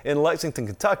later in Lexington,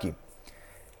 Kentucky.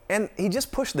 And he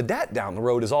just pushed the debt down the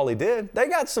road is all he did. They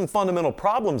got some fundamental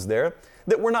problems there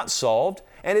that were not solved,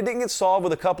 and it didn't get solved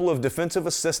with a couple of defensive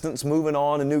assistants moving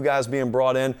on and new guys being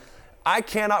brought in. I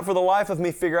cannot for the life of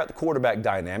me figure out the quarterback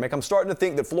dynamic. I'm starting to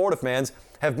think that Florida fans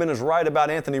have been as right about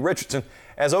Anthony Richardson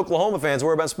as Oklahoma fans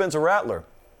were about Spencer Rattler.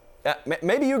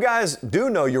 Maybe you guys do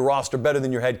know your roster better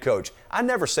than your head coach. I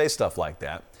never say stuff like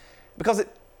that because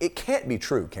it can't be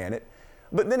true, can it?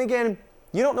 But then again,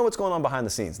 you don't know what's going on behind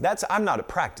the scenes. I'm not at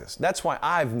practice. That's why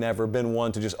I've never been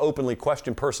one to just openly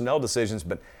question personnel decisions.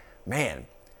 But man,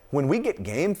 when we get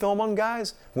game film on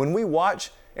guys, when we watch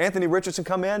Anthony Richardson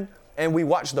come in and we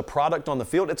watch the product on the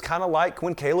field, it's kind of like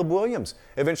when Caleb Williams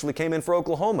eventually came in for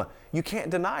Oklahoma. You can't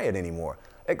deny it anymore.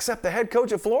 Except the head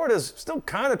coach of Florida is still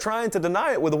kind of trying to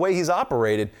deny it with the way he's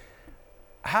operated.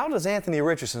 How does Anthony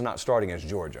Richardson not starting as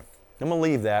Georgia? I'm going to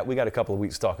leave that. We got a couple of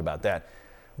weeks to talk about that.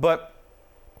 But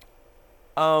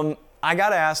I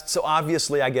got asked, so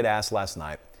obviously I get asked last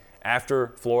night,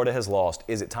 after Florida has lost,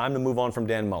 is it time to move on from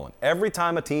Dan Mullen? Every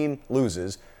time a team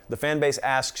loses, the fan base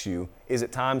asks you, is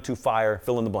it time to fire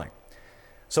fill in the blank?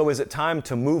 So is it time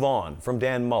to move on from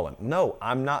Dan Mullen? No,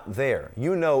 I'm not there.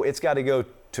 It's got to go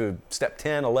to step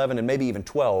 10, 11, and maybe even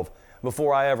 12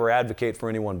 before I ever advocate for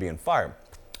anyone being fired.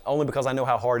 Only because I know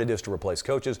how hard it is to replace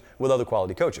coaches with other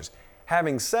quality coaches.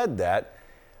 Having said that,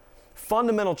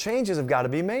 fundamental changes have got to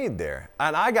be made there.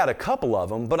 And I got a couple of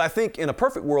them, but I think in a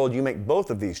perfect world, you make both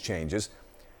of these changes.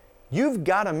 You've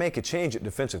got to make a change at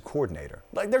defensive coordinator.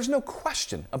 There's no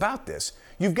question about this.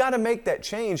 You've got to make that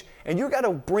change, and you've got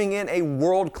to bring in a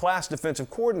world-class defensive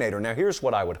coordinator. Now, here's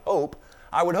what I would hope.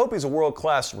 I would hope he's a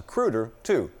world-class recruiter,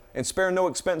 too, and spare no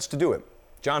expense to do it.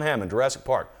 John Hammond, Jurassic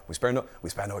Park, we spare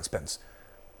no expense.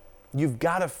 you've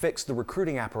got to fix the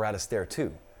recruiting apparatus there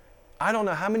too. I don't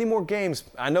know how many more games,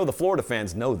 I know the Florida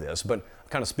fans know this, but I'm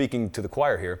kind of speaking to the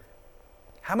choir here.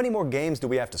 How many more games do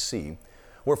we have to see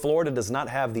where Florida does not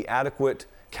have the adequate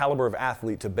caliber of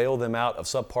athlete to bail them out of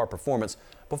subpar performance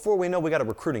before we know we got a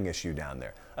recruiting issue down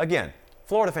there? Again,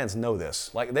 Florida fans know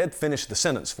this. Like, they'd finish the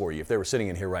sentence for you if they were sitting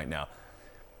in here right now.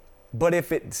 But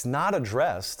if it's not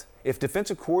addressed, if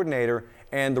defensive coordinator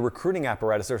and the recruiting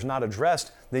apparatus there's not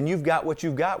addressed, then you've got what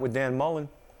you've got with Dan Mullen.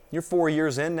 You're 4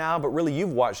 years in now, but really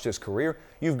you've watched his career.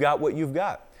 You've got what you've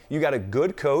got. You got a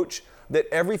good coach that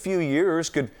every few years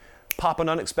could pop an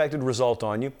unexpected result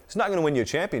on you. It's not going to win you a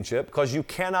championship because you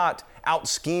cannot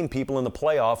out-scheme people in the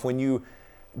playoff when you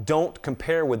don't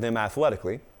compare with them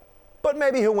athletically. But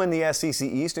maybe he'll win the SEC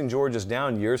East in Georgia's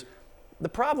down years. The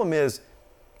problem is,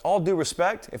 all due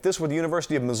respect, if this were the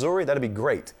University of Missouri, that'd be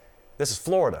great. This is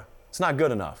Florida. It's not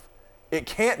good enough. It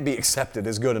can't be accepted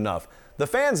as good enough. The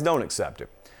fans don't accept it.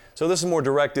 So this is more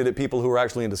directed at people who are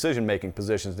actually in decision-making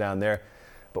positions down there.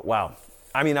 But wow,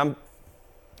 I mean,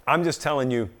 I'm just telling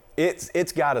you,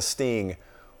 it's got to sting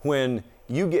when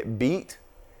you get beat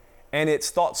and it's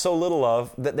thought so little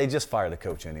of that they just fire the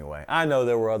coach anyway. I know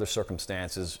there were other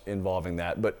circumstances involving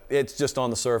that, but it's just on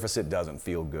the surface, it doesn't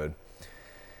feel good.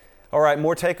 All right,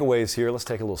 more takeaways here. Let's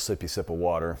take a little sippy sip of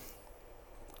water.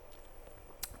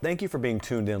 Thank you for being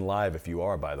tuned in live if you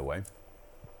are, by the way.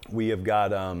 We have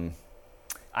got,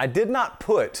 I did not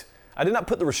put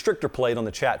the restrictor plate on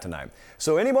the chat tonight.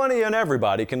 So anybody and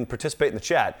everybody can participate in the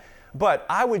chat, but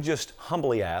I would just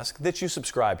humbly ask that you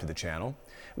subscribe to the channel.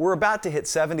 We're about to hit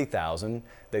 70,000.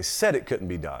 They said it couldn't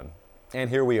be done. And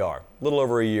here we are, a little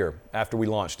over a year after we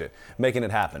launched it, making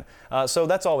it happen. So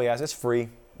that's all we ask. It's free.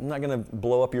 I'm not going to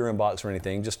blow up your inbox or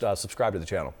anything. Just subscribe to the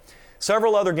channel.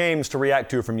 Several other games to react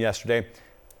to from yesterday.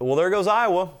 Well, there goes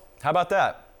Iowa. How about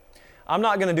that? I'm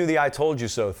not going to do the I told you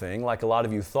so thing like a lot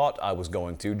of you thought I was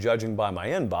going to, judging by my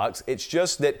inbox. It's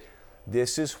just that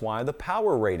this is why the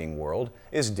power rating world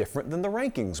is different than the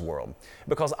rankings world.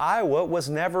 Because Iowa was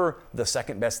never the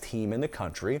second best team in the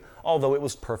country, although it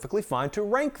was perfectly fine to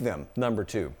rank them number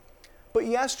 2. But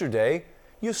yesterday,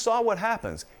 you saw what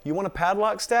happens. You want a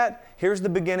padlock stat? Here's the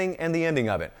beginning and the ending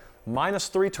of it.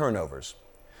 -3 turnovers.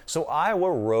 So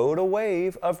Iowa rode a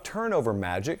wave of turnover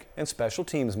magic and special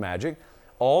teams magic.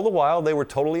 All the while, they were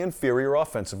totally inferior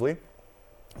offensively.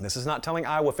 This is not telling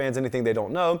Iowa fans anything they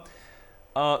don't know.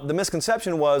 The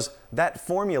misconception was that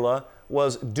formula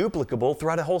was duplicable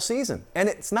throughout a whole season. And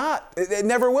it's not. It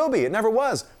never will be. It never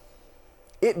was.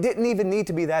 It didn't even need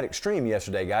to be that extreme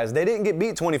yesterday, guys. They didn't get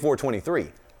beat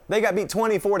 24-23. They got beat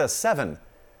 24-7.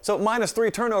 So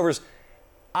 -3 turnovers,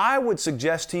 I would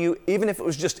suggest to you, even if it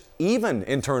was just even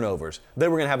in turnovers, they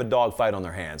were going to have a dogfight on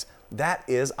their hands. That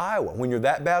is Iowa. When you're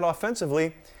that bad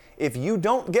offensively, if you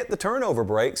don't get the turnover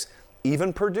breaks,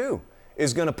 even Purdue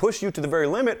is going to push you to the very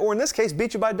limit, or in this case,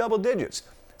 beat you by double digits.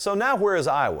 So now where is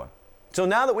Iowa? So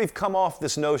now that we've come off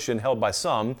this notion held by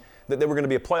some that they were going to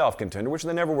be a playoff contender, which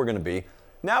they never were going to be,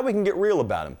 now we can get real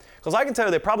about them. Because I can tell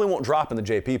you they probably won't drop in the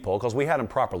JP poll because we had them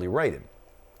properly rated.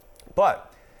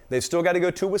 But they've still got to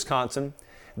go to Wisconsin.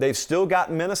 They've still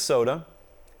got Minnesota.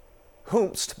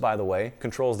 Hoomst, by the way,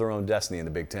 controls their own destiny in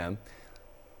the Big Ten.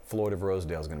 Floyd of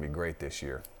Rosedale is going to be great this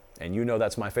year. And you know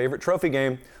that's my favorite trophy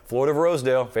game. Floyd of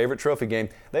Rosedale, favorite trophy game.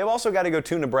 They've also got to go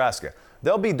to Nebraska.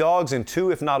 They'll be dogs in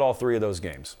 2, if not all 3 of those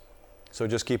games. So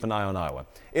just keep an eye on Iowa.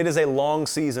 It is a long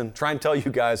season. Try and tell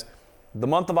you guys, the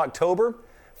month of October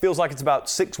feels like it's about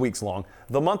 6 weeks long.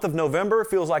 The month of November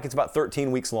feels like it's about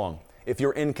 13 weeks long if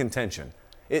you're in contention.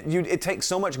 It takes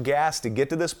so much gas to get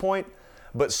to this point,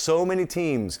 but so many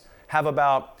teams have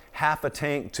about half a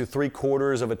tank to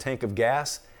 3/4 of a tank of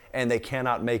gas, and they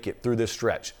cannot make it through this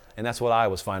stretch. And that's what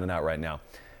Iowa's finding out right now.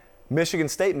 Michigan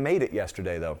State made it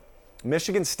yesterday, though.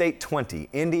 Michigan State 20,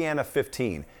 Indiana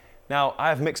 15. Now, I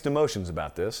have mixed emotions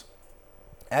about this.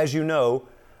 As you know,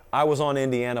 I was on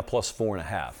Indiana plus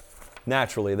 4.5.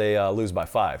 Naturally, they lose by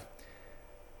 5.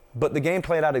 But the game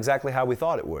played out exactly how we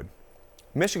thought it would.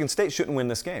 Michigan State shouldn't win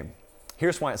this game.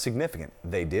 Here's why it's significant.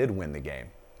 They did win the game.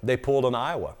 They pulled an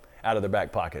Iowa out of their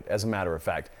back pocket, as a matter of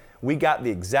fact. We got the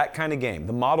exact kind of game.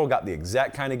 The model got the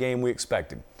exact kind of game we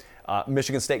expected.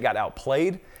 Michigan State got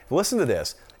outplayed. Listen to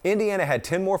this. Indiana had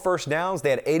 10 more first downs. They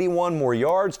had 81 more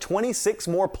yards, 26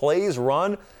 more plays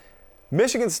run.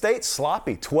 Michigan State,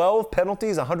 sloppy. 12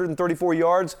 penalties, 134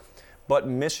 yards. But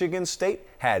Michigan State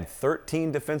had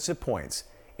 13 defensive points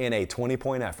in a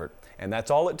 20-point effort. And that's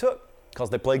all it took because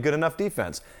they played good enough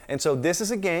defense. And so this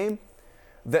is a game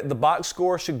that the box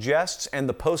score suggests and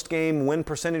the post-game win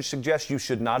percentage suggests you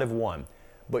should not have won.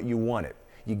 But you won it.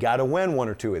 You got to win 1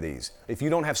 or 2 of these. If you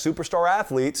don't have superstar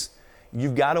athletes,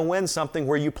 You've got to win something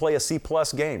where you play a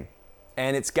C-plus game.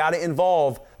 And it's got to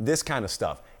involve this kind of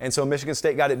stuff. And so Michigan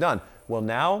State got it done. Well,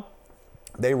 now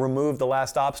they removed the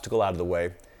last obstacle out of the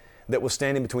way that was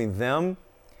standing between them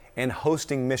and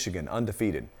hosting Michigan,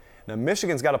 undefeated. Now,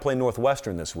 Michigan's got to play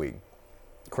Northwestern this week.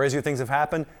 Crazier things have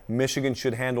happened. Michigan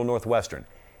should handle Northwestern.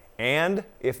 And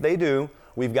if they do,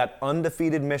 we've got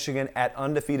undefeated Michigan at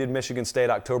undefeated Michigan State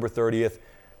October 30th.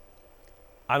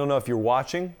 I don't know if you're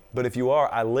watching, but if you are,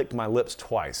 I licked my lips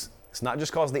twice. It's not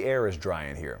just because the air is dry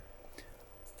in here.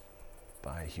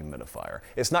 By humidifier.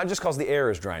 It's not just because the air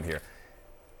is dry in here.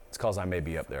 It's because I may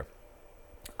be up there.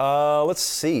 Let's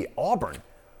see. Auburn.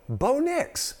 Bo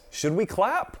Nix. Should we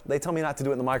clap? They tell me not to do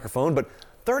it in the microphone, but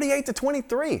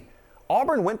 38-23.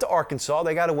 Auburn went to Arkansas.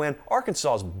 They got to win.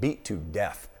 Arkansas is beat to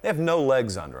death. They have no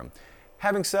legs under them.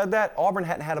 Having said that, Auburn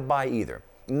hadn't had a bye either.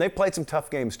 And they played some tough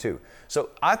games too. So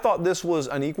I thought this was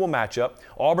an equal matchup.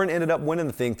 Auburn ended up winning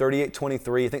the thing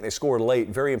 38-23. I think they scored late.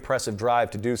 Very impressive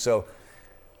drive to do so.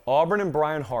 Auburn and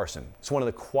Brian Harsin. It's one of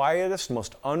the quietest,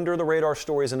 most under-the-radar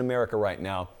stories in America right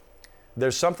now.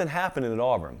 There's something happening at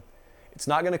Auburn. It's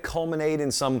not going to culminate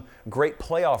in some great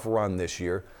playoff run this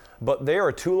year, but they are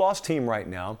a two-loss team right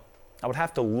now. I would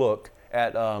have to look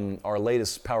at our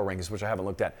latest power rankings, which I haven't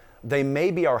looked at. They may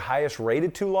be our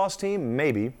highest-rated two-loss team,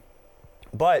 maybe,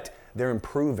 but they're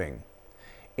improving.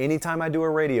 Anytime I do a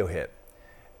radio hit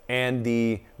and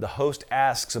the host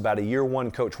asks about a year one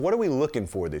coach, what are we looking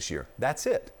for this year? That's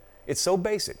it. It's so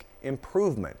basic.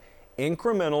 Improvement.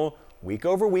 Incremental,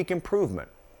 week-over-week improvement.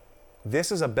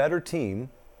 This is a better team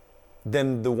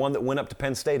than the one that went up to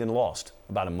Penn State and lost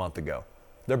about a month ago.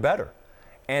 They're better.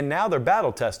 And now they're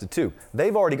battle-tested too.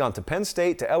 They've already gone to Penn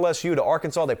State, to LSU, to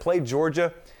Arkansas. They played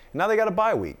Georgia. Now they got a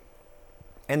bye week.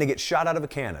 And they get shot out of a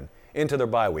cannon into their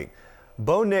bye week.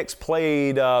 Bo Nix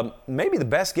played maybe the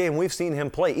best game we've seen him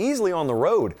play, easily on the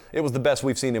road. It was the best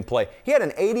we've seen him play. He had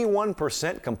an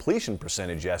 81% completion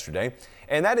percentage yesterday,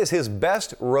 and that is his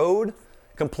best road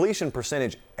completion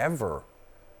percentage ever.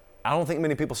 I don't think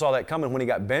many people saw that coming when he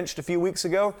got benched a few weeks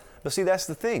ago, but see, that's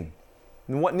the thing.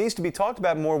 And what needs to be talked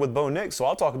about more with Bo Nix, so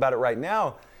I'll talk about it right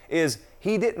now, is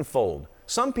he didn't fold.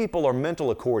 Some people are mental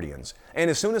accordions,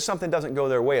 and as soon as something doesn't go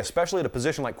their way, especially at a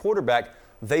position like quarterback,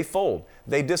 they fold.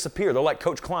 They disappear. They're like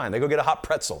Coach Klein. They go get a hot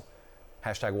pretzel.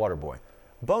 Hashtag Waterboy.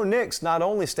 Bo Nix not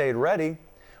only stayed ready,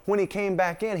 when he came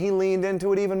back in, he leaned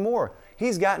into it even more.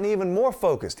 He's gotten even more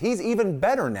focused. He's even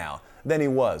better now than he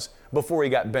was before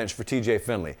he got benched for TJ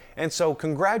Finley. And so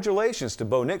congratulations to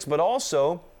Bo Nix, but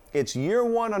also it's year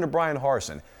one under Brian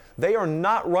Harsin. They are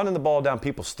not running the ball down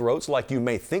people's throats like you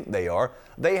may think they are.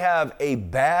 They have a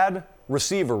bad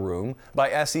receiver room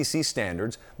by SEC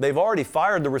standards. They've already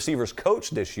fired the receivers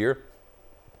coach this year.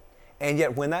 And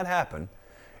yet when that happened,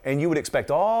 and you would expect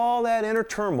all that inner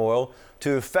turmoil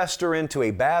to fester into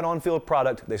a bad on-field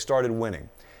product, they started winning.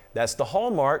 That's the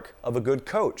hallmark of a good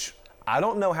coach. I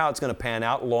don't know how it's going to pan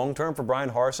out long-term for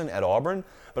Brian Harsin at Auburn,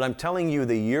 but I'm telling you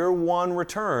the year one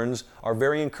returns are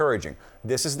very encouraging.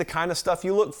 This is the kind of stuff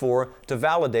you look for to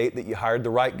validate that you hired the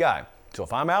right guy. So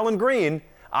if I'm Alan Green,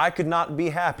 I could not be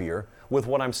happier with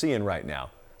what I'm seeing right now.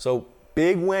 So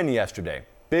big win yesterday.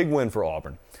 Big win for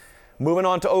Auburn. Moving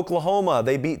on to Oklahoma,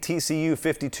 they beat TCU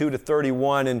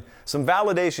 52-31, and some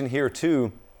validation here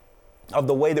too of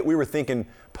the way that we were thinking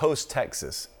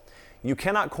post-Texas. You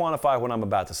cannot quantify what I'm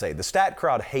about to say. The stat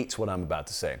crowd hates what I'm about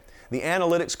to say. The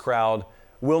analytics crowd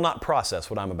will not process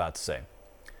what I'm about to say.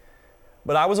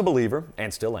 But I was a believer,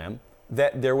 and still am,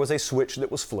 that there was a switch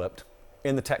that was flipped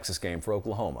in the Texas game for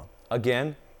Oklahoma.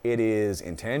 Again, it is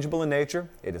intangible in nature.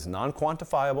 It is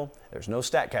non-quantifiable. There's no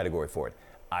stat category for it.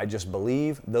 I just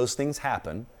believe those things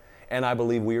happen, and I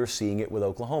believe we are seeing it with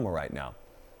Oklahoma right now.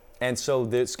 And so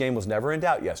this game was never in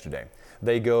doubt yesterday.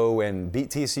 They go and beat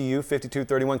TCU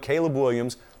 52-31. Caleb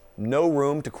Williams, no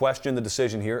room to question the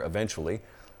decision here eventually.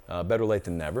 Better late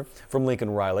than never. From Lincoln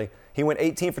Riley. He went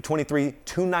 18 for 23,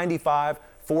 295,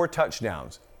 4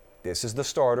 touchdowns. This is the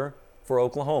starter for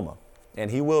Oklahoma.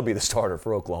 And he will be the starter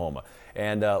for Oklahoma.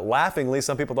 And laughingly,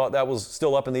 some people thought that was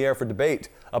still up in the air for debate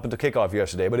up until kickoff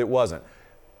yesterday, but it wasn't.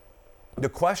 The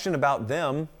question about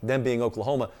them being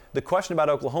Oklahoma, the question about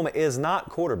Oklahoma is not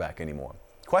quarterback anymore.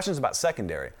 The question is about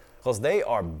secondary, because they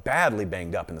are badly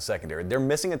banged up in the secondary. They're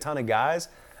missing a ton of guys.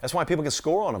 That's why people can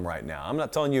score on them right now. I'm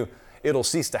not telling you it'll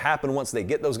cease to happen once they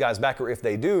get those guys back or if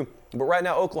they do, but right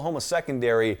now Oklahoma's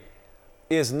secondary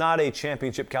is not a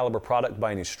championship caliber product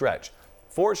by any stretch.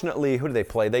 Fortunately, who do they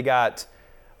play? They go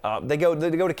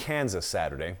to Kansas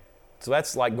Saturday, so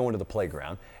that's like going to the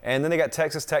playground. And then they got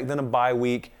Texas Tech, then a bye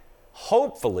week.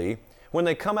 Hopefully, when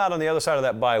they come out on the other side of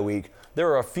that bye week, there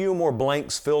are a few more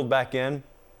blanks filled back in,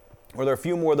 where there are a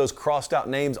few more of those crossed out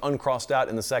names uncrossed out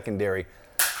in the secondary.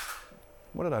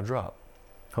 What did I drop?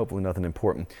 Hopefully nothing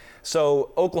important.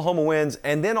 So Oklahoma wins.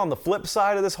 And then on the flip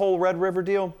side of this whole Red River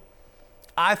deal,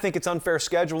 I think it's unfair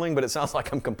scheduling, but it sounds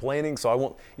like I'm complaining, so I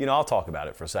won't, I'll talk about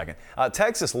it for a second.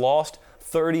 Texas lost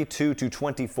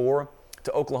 32-24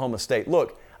 to Oklahoma State.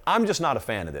 Look, I'm just not a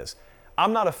fan of this.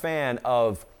 I'm not a fan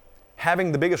of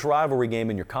having the biggest rivalry game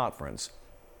in your conference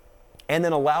and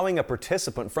then allowing a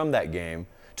participant from that game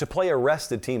to play a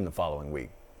rested team the following week.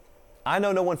 I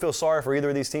know no one feels sorry for either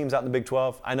of these teams out in the Big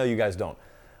 12. I know you guys don't.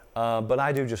 But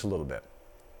I do just a little bit,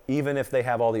 even if they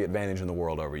have all the advantage in the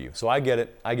world over you. So I get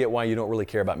it. I get why you don't really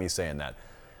care about me saying that.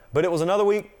 But it was another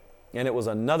week, and it was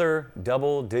another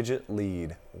double-digit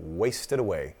lead wasted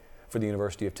away for the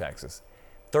University of Texas.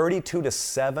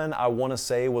 32-7, I want to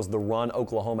say, was the run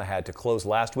Oklahoma had to close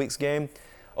last week's game.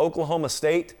 Oklahoma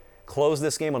State closed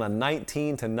this game on a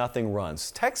 19-0 run.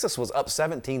 Texas was up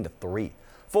 17-3.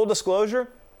 Full disclosure,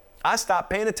 I stopped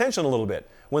paying attention a little bit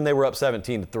when they were up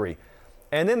 17-3.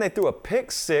 And then they threw a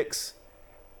pick six,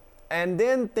 and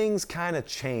then things kind of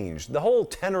changed. The whole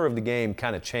tenor of the game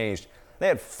kind of changed. They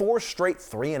had 4 straight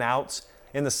 3-and-outs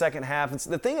in the second half. It's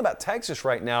the thing about Texas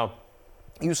right now,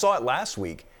 you saw it last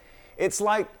week. It's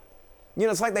like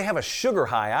they have a sugar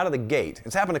high out of the gate.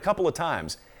 It's happened a couple of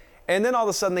times. And then all of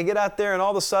a sudden they get out there and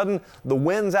all of a sudden the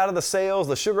wind's out of the sails,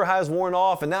 the sugar high's worn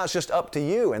off, and now it's just up to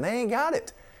you, and they ain't got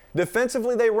it.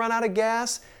 Defensively, they run out of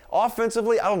gas.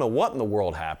 Offensively, I don't know what in the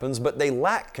world happens, but they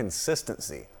lack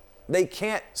consistency. They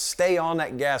can't stay on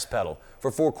that gas pedal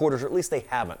for 4 quarters, or at least they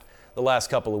haven't the last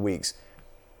couple of weeks.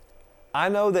 I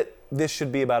know that this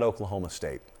should be about Oklahoma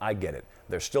State. I get it.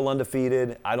 They're still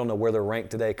undefeated. I don't know where they're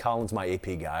ranked today. Colin's my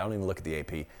AP guy. I don't even look at the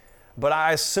AP. But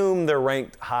I assume they're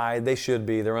ranked high. They should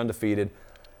be. They're undefeated.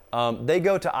 They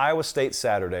go to Iowa State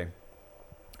Saturday,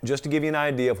 just to give you an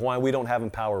idea of why we don't have them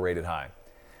power rated high.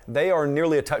 They are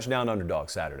nearly a touchdown underdog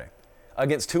Saturday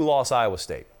against 2-loss Iowa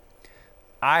State.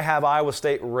 I have Iowa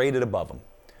State rated above them.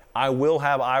 I will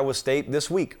have Iowa State this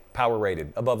week power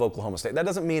rated above Oklahoma State. That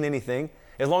doesn't mean anything.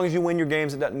 As long as you win your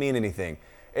games, it doesn't mean anything.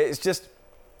 It's just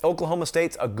Oklahoma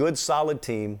State's a good, solid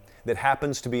team that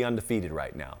happens to be undefeated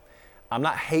right now. I'm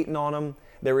not hating on them.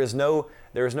 There is no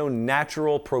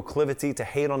natural proclivity to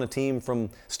hate on a team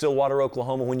from Stillwater,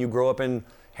 Oklahoma when you grow up in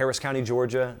Harris County,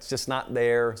 Georgia. It's just not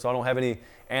there, so I don't have any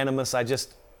animus.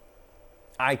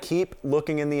 I keep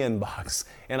looking in the inbox,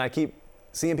 and I keep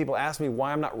seeing people ask me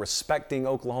why I'm not respecting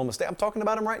Oklahoma State. I'm talking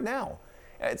about them right now.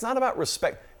 It's not about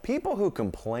respect. People who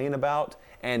complain about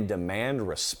and demand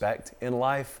respect in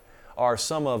life are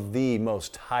some of the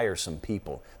most tiresome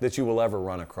people that you will ever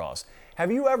run across.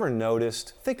 Have you ever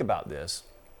noticed, think about this,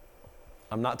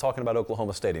 I'm not talking about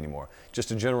Oklahoma State anymore,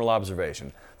 just a general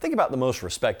observation. Think about the most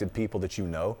respected people that you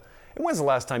know, and when's the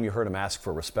last time you heard them ask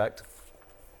for respect?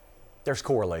 There's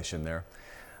correlation there.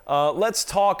 Let's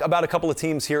talk about a couple of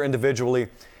teams here individually.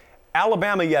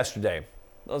 Alabama yesterday.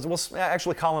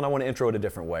 Actually, Colin, I want to intro it a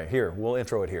different way. Here, we'll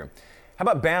intro it here. How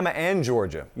about Bama and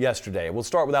Georgia yesterday? We'll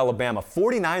start with Alabama,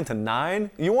 49-9.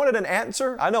 You wanted an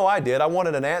answer? I know I did. I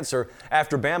wanted an answer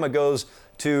after Bama goes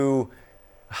to,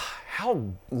 how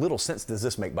little sense does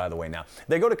this make, by the way, now?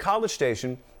 They go to College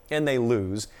Station and they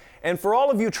lose. And for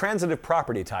all of you transitive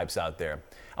property types out there,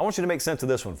 I want you to make sense of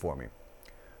this one for me.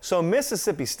 So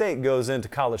Mississippi State goes into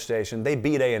College Station, they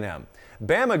beat A&M.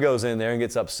 Bama goes in there and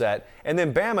gets upset, and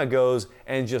then Bama goes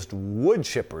and just wood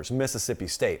chippers Mississippi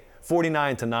State,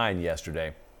 49-9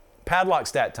 yesterday. Padlock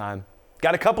stat time.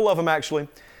 Got a couple of them actually,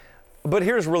 but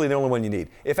here's really the only one you need.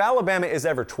 If Alabama is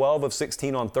ever 12 of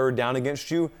 16 on third down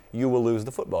against you, you will lose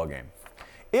the football game.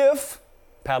 If,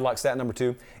 padlock stat number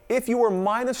 2, if you were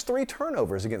 -3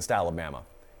 turnovers against Alabama,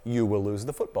 you will lose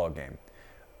the football game.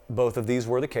 Both of these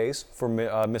were the case for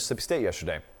Mississippi State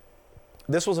yesterday.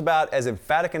 This was about as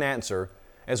emphatic an answer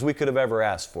as we could have ever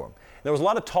asked for. There was a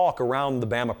lot of talk around the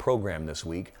Bama program this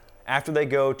week. After they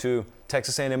go to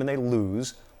Texas A&M and they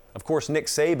lose, of course, Nick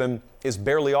Saban is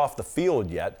barely off the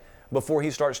field yet before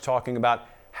he starts talking about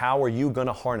how are you going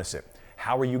to harness it?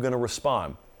 How are you going to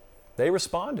respond? They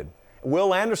responded.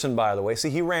 Will Anderson, by the way, see,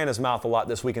 he ran his mouth a lot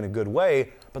this week in a good way,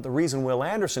 but the reason Will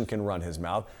Anderson can run his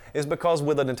mouth is because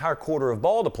with an entire quarter of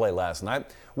ball to play last night,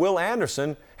 Will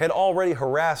Anderson had already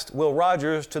harassed Will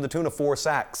Rogers to the tune of 4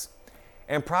 sacks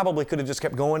and probably could have just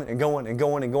kept going and going and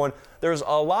going and going. There's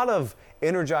a lot of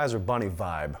Energizer Bunny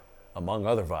vibe, among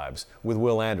other vibes, with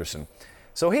Will Anderson.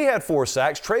 So he had 4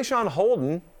 sacks. Trayshawn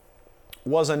Holden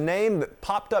was a name that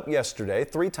popped up yesterday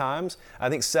 3 times, I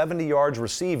think 70 yards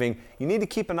receiving. You need to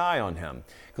keep an eye on him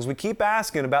because we keep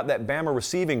asking about that Bama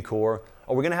receiving core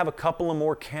are we going to have a couple of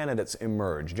more candidates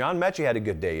emerge? John Mechie had a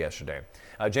good day yesterday.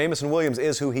 Jamison Williams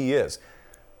is who he is.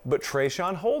 But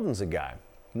Traeshon Holden's a guy.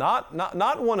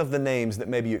 Not one of the names that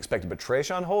maybe you expected, but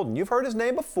Traeshon Holden. You've heard his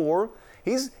name before.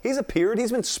 He's appeared.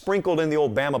 He's been sprinkled in the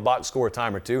old Bama box score a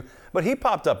time or two, but he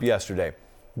popped up yesterday.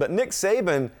 But Nick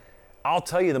Saban, I'll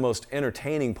tell you the most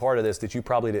entertaining part of this that you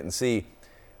probably didn't see.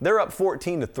 They're up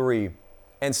 14-3,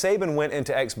 and Saban went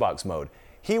into Xbox mode.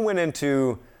 He went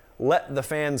into let the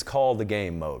fans call the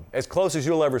game mode, as close as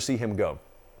you'll ever see him go.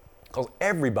 Because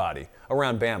everybody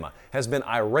around Bama has been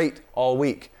irate all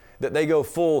week that they go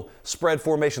full spread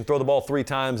formation, throw the ball 3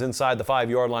 times inside the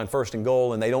 5-yard line, 1st and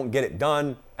goal, and they don't get it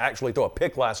done. Actually throw a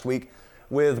pick last week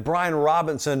with Brian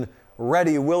Robinson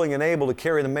ready, willing, and able to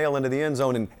carry the mail into the end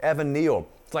zone, and Evan Neal,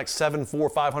 it's like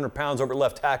 7'4", 500 pounds over at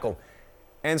left tackle.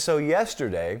 And so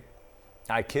yesterday,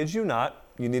 I kid you not,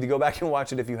 you need to go back and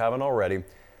watch it if you haven't already,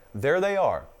 there they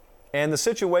are. And the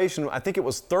situation, I think it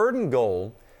was 3rd and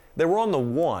goal, they were on the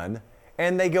 1,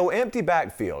 and they go empty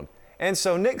backfield. And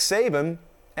so Nick Saban,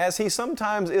 as he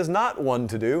sometimes is not one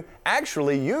to do,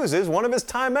 actually uses one of his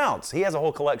timeouts. He has a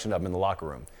whole collection of them in the locker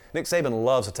room. Nick Saban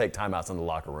loves to take timeouts in the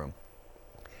locker room.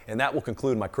 And that will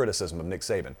conclude my criticism of Nick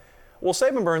Saban. Well,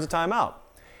 Saban burns a timeout.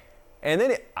 And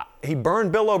then he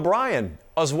burned Bill O'Brien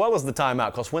as well as the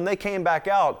timeout, because when they came back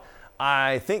out,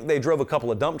 I think they drove a couple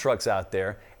of dump trucks out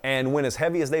there and went as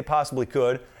heavy as they possibly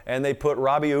could, and they put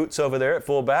Robbie Oots over there at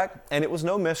fullback, and it was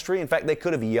no mystery. In fact, they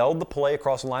could have yelled the play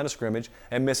across the line of scrimmage,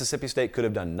 and Mississippi State could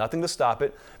have done nothing to stop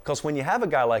it, because when you have a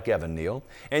guy like Evan Neal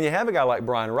and you have a guy like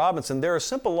Brian Robinson, there are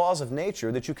simple laws of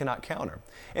nature that you cannot counter.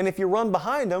 And if you run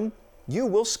behind them, you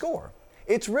will score.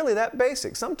 It's really that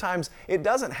basic. Sometimes it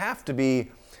doesn't have to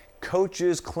be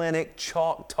coaches clinic,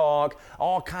 chalk talk,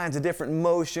 all kinds of different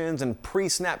motions and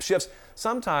pre-snap shifts.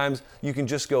 Sometimes you can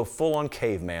just go full-on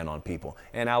caveman on people,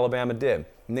 and Alabama did.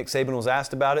 Nick Saban was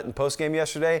asked about it in postgame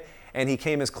yesterday, and he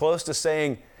came as close to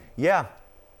saying, yeah,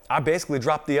 I basically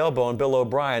dropped the elbow on Bill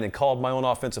O'Brien and called my own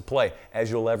offensive play, as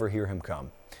you'll ever hear him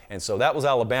come. And so that was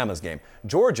Alabama's game.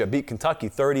 Georgia beat Kentucky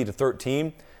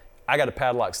 30-13. I got a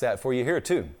padlock stat for you here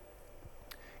too.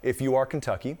 If you are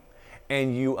Kentucky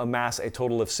and you amass a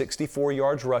total of 64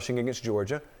 yards rushing against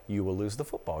Georgia, you will lose the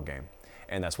football game.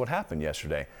 And that's what happened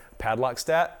yesterday. Padlock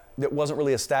stat that wasn't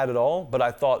really a stat at all, but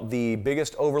I thought the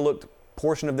biggest overlooked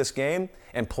portion of this game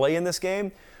and play in this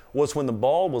game was when the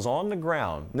ball was on the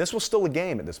ground. And this was still a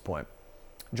game at this point.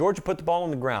 Georgia put the ball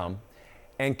on the ground,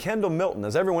 and Kendall Milton,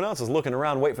 as everyone else is looking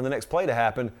around waiting for the next play to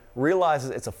happen, realizes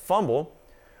it's a fumble,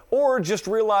 or just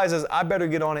realizes I better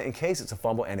get on it in case it's a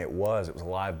fumble, and it was a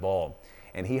live ball.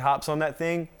 And he hops on that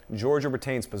thing. Georgia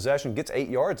retains possession, gets 8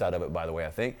 yards out of it, by the way,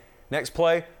 I think. Next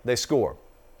play, they score.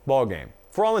 Ball game.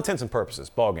 For all intents and purposes,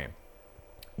 ball game.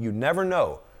 You never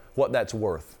know what that's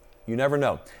worth. You never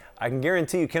know. I can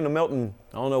guarantee you Kendall Milton,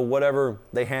 I don't know, whatever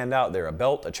they hand out there, a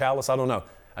belt, a chalice, I don't know.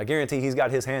 I guarantee he's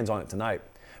got his hands on it tonight,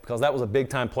 because that was a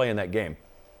big-time play in that game.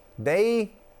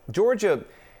 Georgia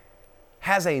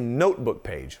has a notebook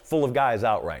page full of guys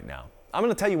out right now. I'm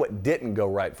going to tell you what didn't go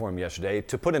right for him yesterday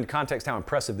to put into context how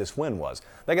impressive this win was.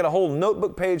 They got a whole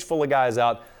notebook page full of guys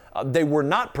out. They were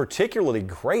not particularly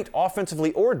great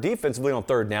offensively or defensively on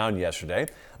 3rd down yesterday.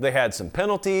 They had some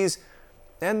penalties,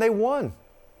 and they won.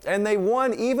 And they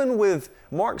won even with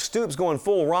Mark Stoops going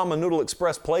full Ramen Noodle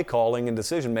Express play calling and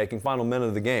decision-making final minute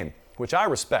of the game, which I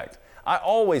respect. I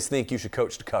always think you should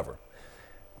coach to cover.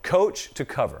 Coach to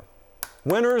cover.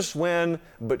 Winners win,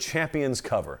 but champions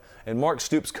cover. And Mark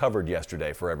Stoops covered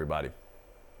yesterday for everybody.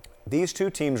 These two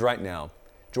teams right now,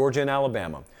 Georgia and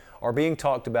Alabama, are being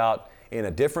talked about in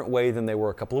a different way than they were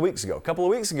a couple of weeks ago. A couple of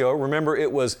weeks ago, remember,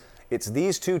 it's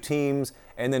these two teams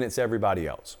and then it's everybody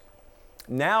else.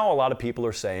 Now a lot of people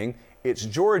are saying it's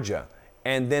Georgia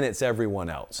and then it's everyone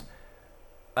else.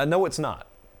 No, it's not.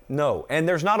 No, and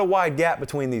there's not a wide gap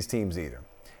between these teams either.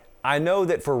 I know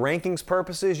that for rankings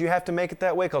purposes, you have to make it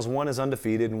that way because one is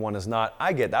undefeated and one is not.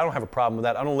 I get that. I don't have a problem with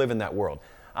that. I don't live in that world.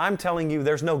 I'm telling you,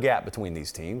 there's no gap between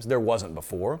these teams. There wasn't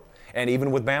before. And even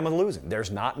with Bama losing,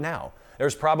 there's not now.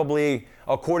 There's probably,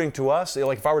 according to us,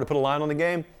 like if I were to put a line on the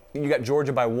game, you got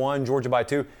Georgia by 1, Georgia by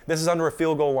 2. This is under a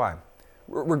field goal line.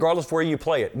 Regardless of where you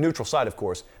play it, neutral side, of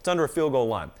course, it's under a field goal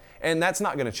line. And that's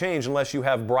not going to change unless you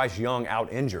have Bryce Young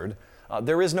out injured.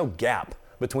 There is no gap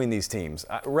between these teams.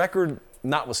 Record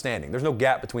notwithstanding, there's no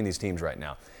gap between these teams right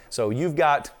now. So you've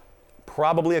got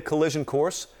probably a collision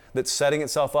course that's setting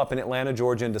itself up in Atlanta,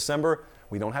 Georgia in December.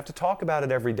 We don't have to talk about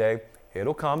it every day.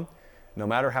 It'll come. No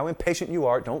matter how impatient you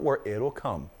are, don't worry, it'll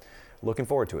come. Looking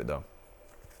forward to it, though.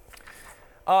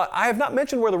 I have not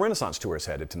mentioned where the Renaissance Tour is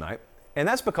headed tonight, and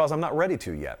that's because I'm not ready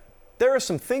to yet. There are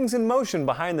some things in motion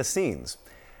behind the scenes,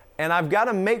 And I've got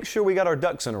to make sure we got our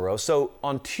ducks in a row. So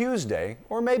on Tuesday,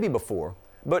 or maybe before,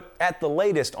 but at the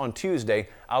latest on Tuesday,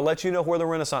 I'll let you know where the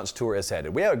Renaissance Tour is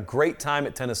headed. We had a great time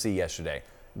at Tennessee yesterday.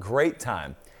 Great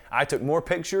time. I took more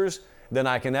pictures than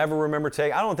I can ever remember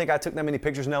taking. I don't think I took that many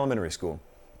pictures in elementary school.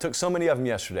 Took so many of them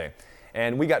yesterday.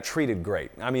 And we got treated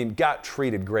great. I mean, got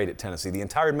treated great at Tennessee. The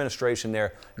entire administration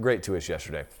there, great to us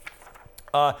yesterday.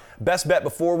 Best bet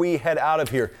before we head out of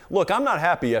here. Look, I'm not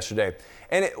happy yesterday.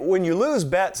 And when you lose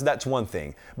bets, that's one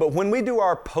thing. But when we do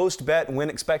our post-bet win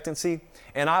expectancy,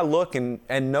 and I look and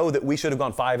know that we should have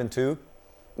gone 5-2,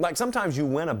 like sometimes you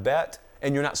win a bet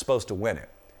and you're not supposed to win it.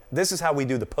 This is how we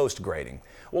do the post-grading.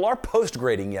 Well, our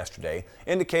post-grading yesterday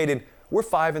indicated we're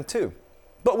 5-2.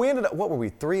 But we ended up, what were we,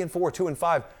 3-4,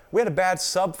 2-5. We had a bad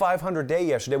sub-500 day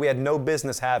yesterday we had no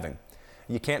business having.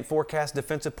 You can't forecast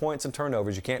defensive points and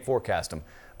turnovers. You can't forecast them.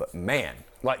 But man,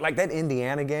 like that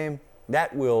Indiana game,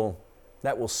 that will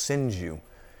singe you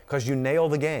because you nail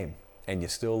the game and you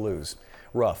still lose.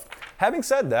 Rough. Having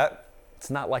said that, it's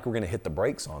not like we're going to hit the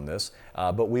brakes on this,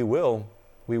 but we will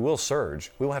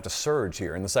surge. We will have to surge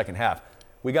here in the second half.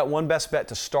 We got one best bet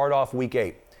to start off week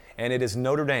 8, and it is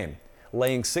Notre Dame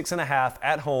laying 6.5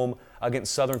 at home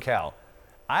against Southern Cal.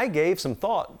 I gave some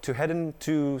thought to heading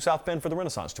to South Bend for the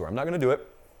Renaissance Tour. I'm not going to do it,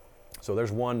 so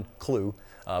there's one clue,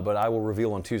 but I will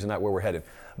reveal on Tuesday night where we're headed.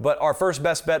 But our first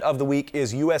best bet of the week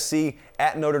is USC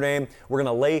at Notre Dame. We're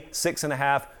going to lay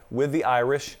 6.5 with the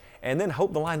Irish, and then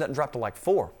hope the line doesn't drop to like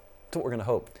 4. That's what we're going to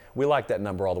hope. We like that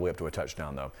number all the way up to a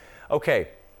touchdown, though. Okay,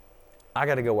 I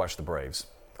got to go watch the Braves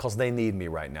because they need me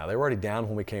right now. They were already down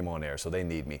when we came on air, so they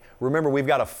need me. Remember, we've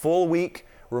got a full week.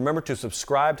 Remember to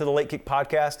subscribe to the Late Kick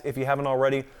podcast if you haven't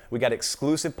already. We got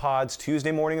exclusive pods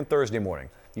Tuesday morning and Thursday morning.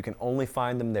 You can only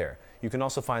find them there. You can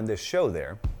also find this show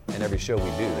there and every show we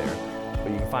do there.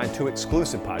 But you can find 2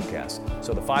 exclusive podcasts.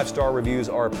 So the 5-star reviews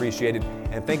are appreciated.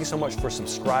 And thank you so much for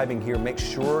subscribing here. Make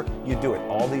sure you do it.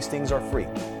 All these things are free.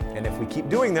 And if we keep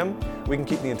doing them, we can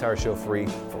keep the entire show free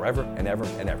forever and ever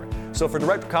and ever. So for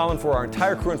Director Colin, for our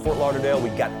entire crew in Fort Lauderdale, we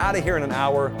got out of here in an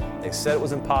hour. They said it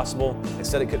was impossible. They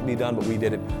said it couldn't be done, but we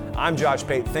did it. I'm Josh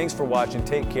Pate. Thanks for watching.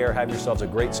 Take care. Have yourselves a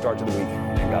great start to the week.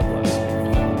 And God bless.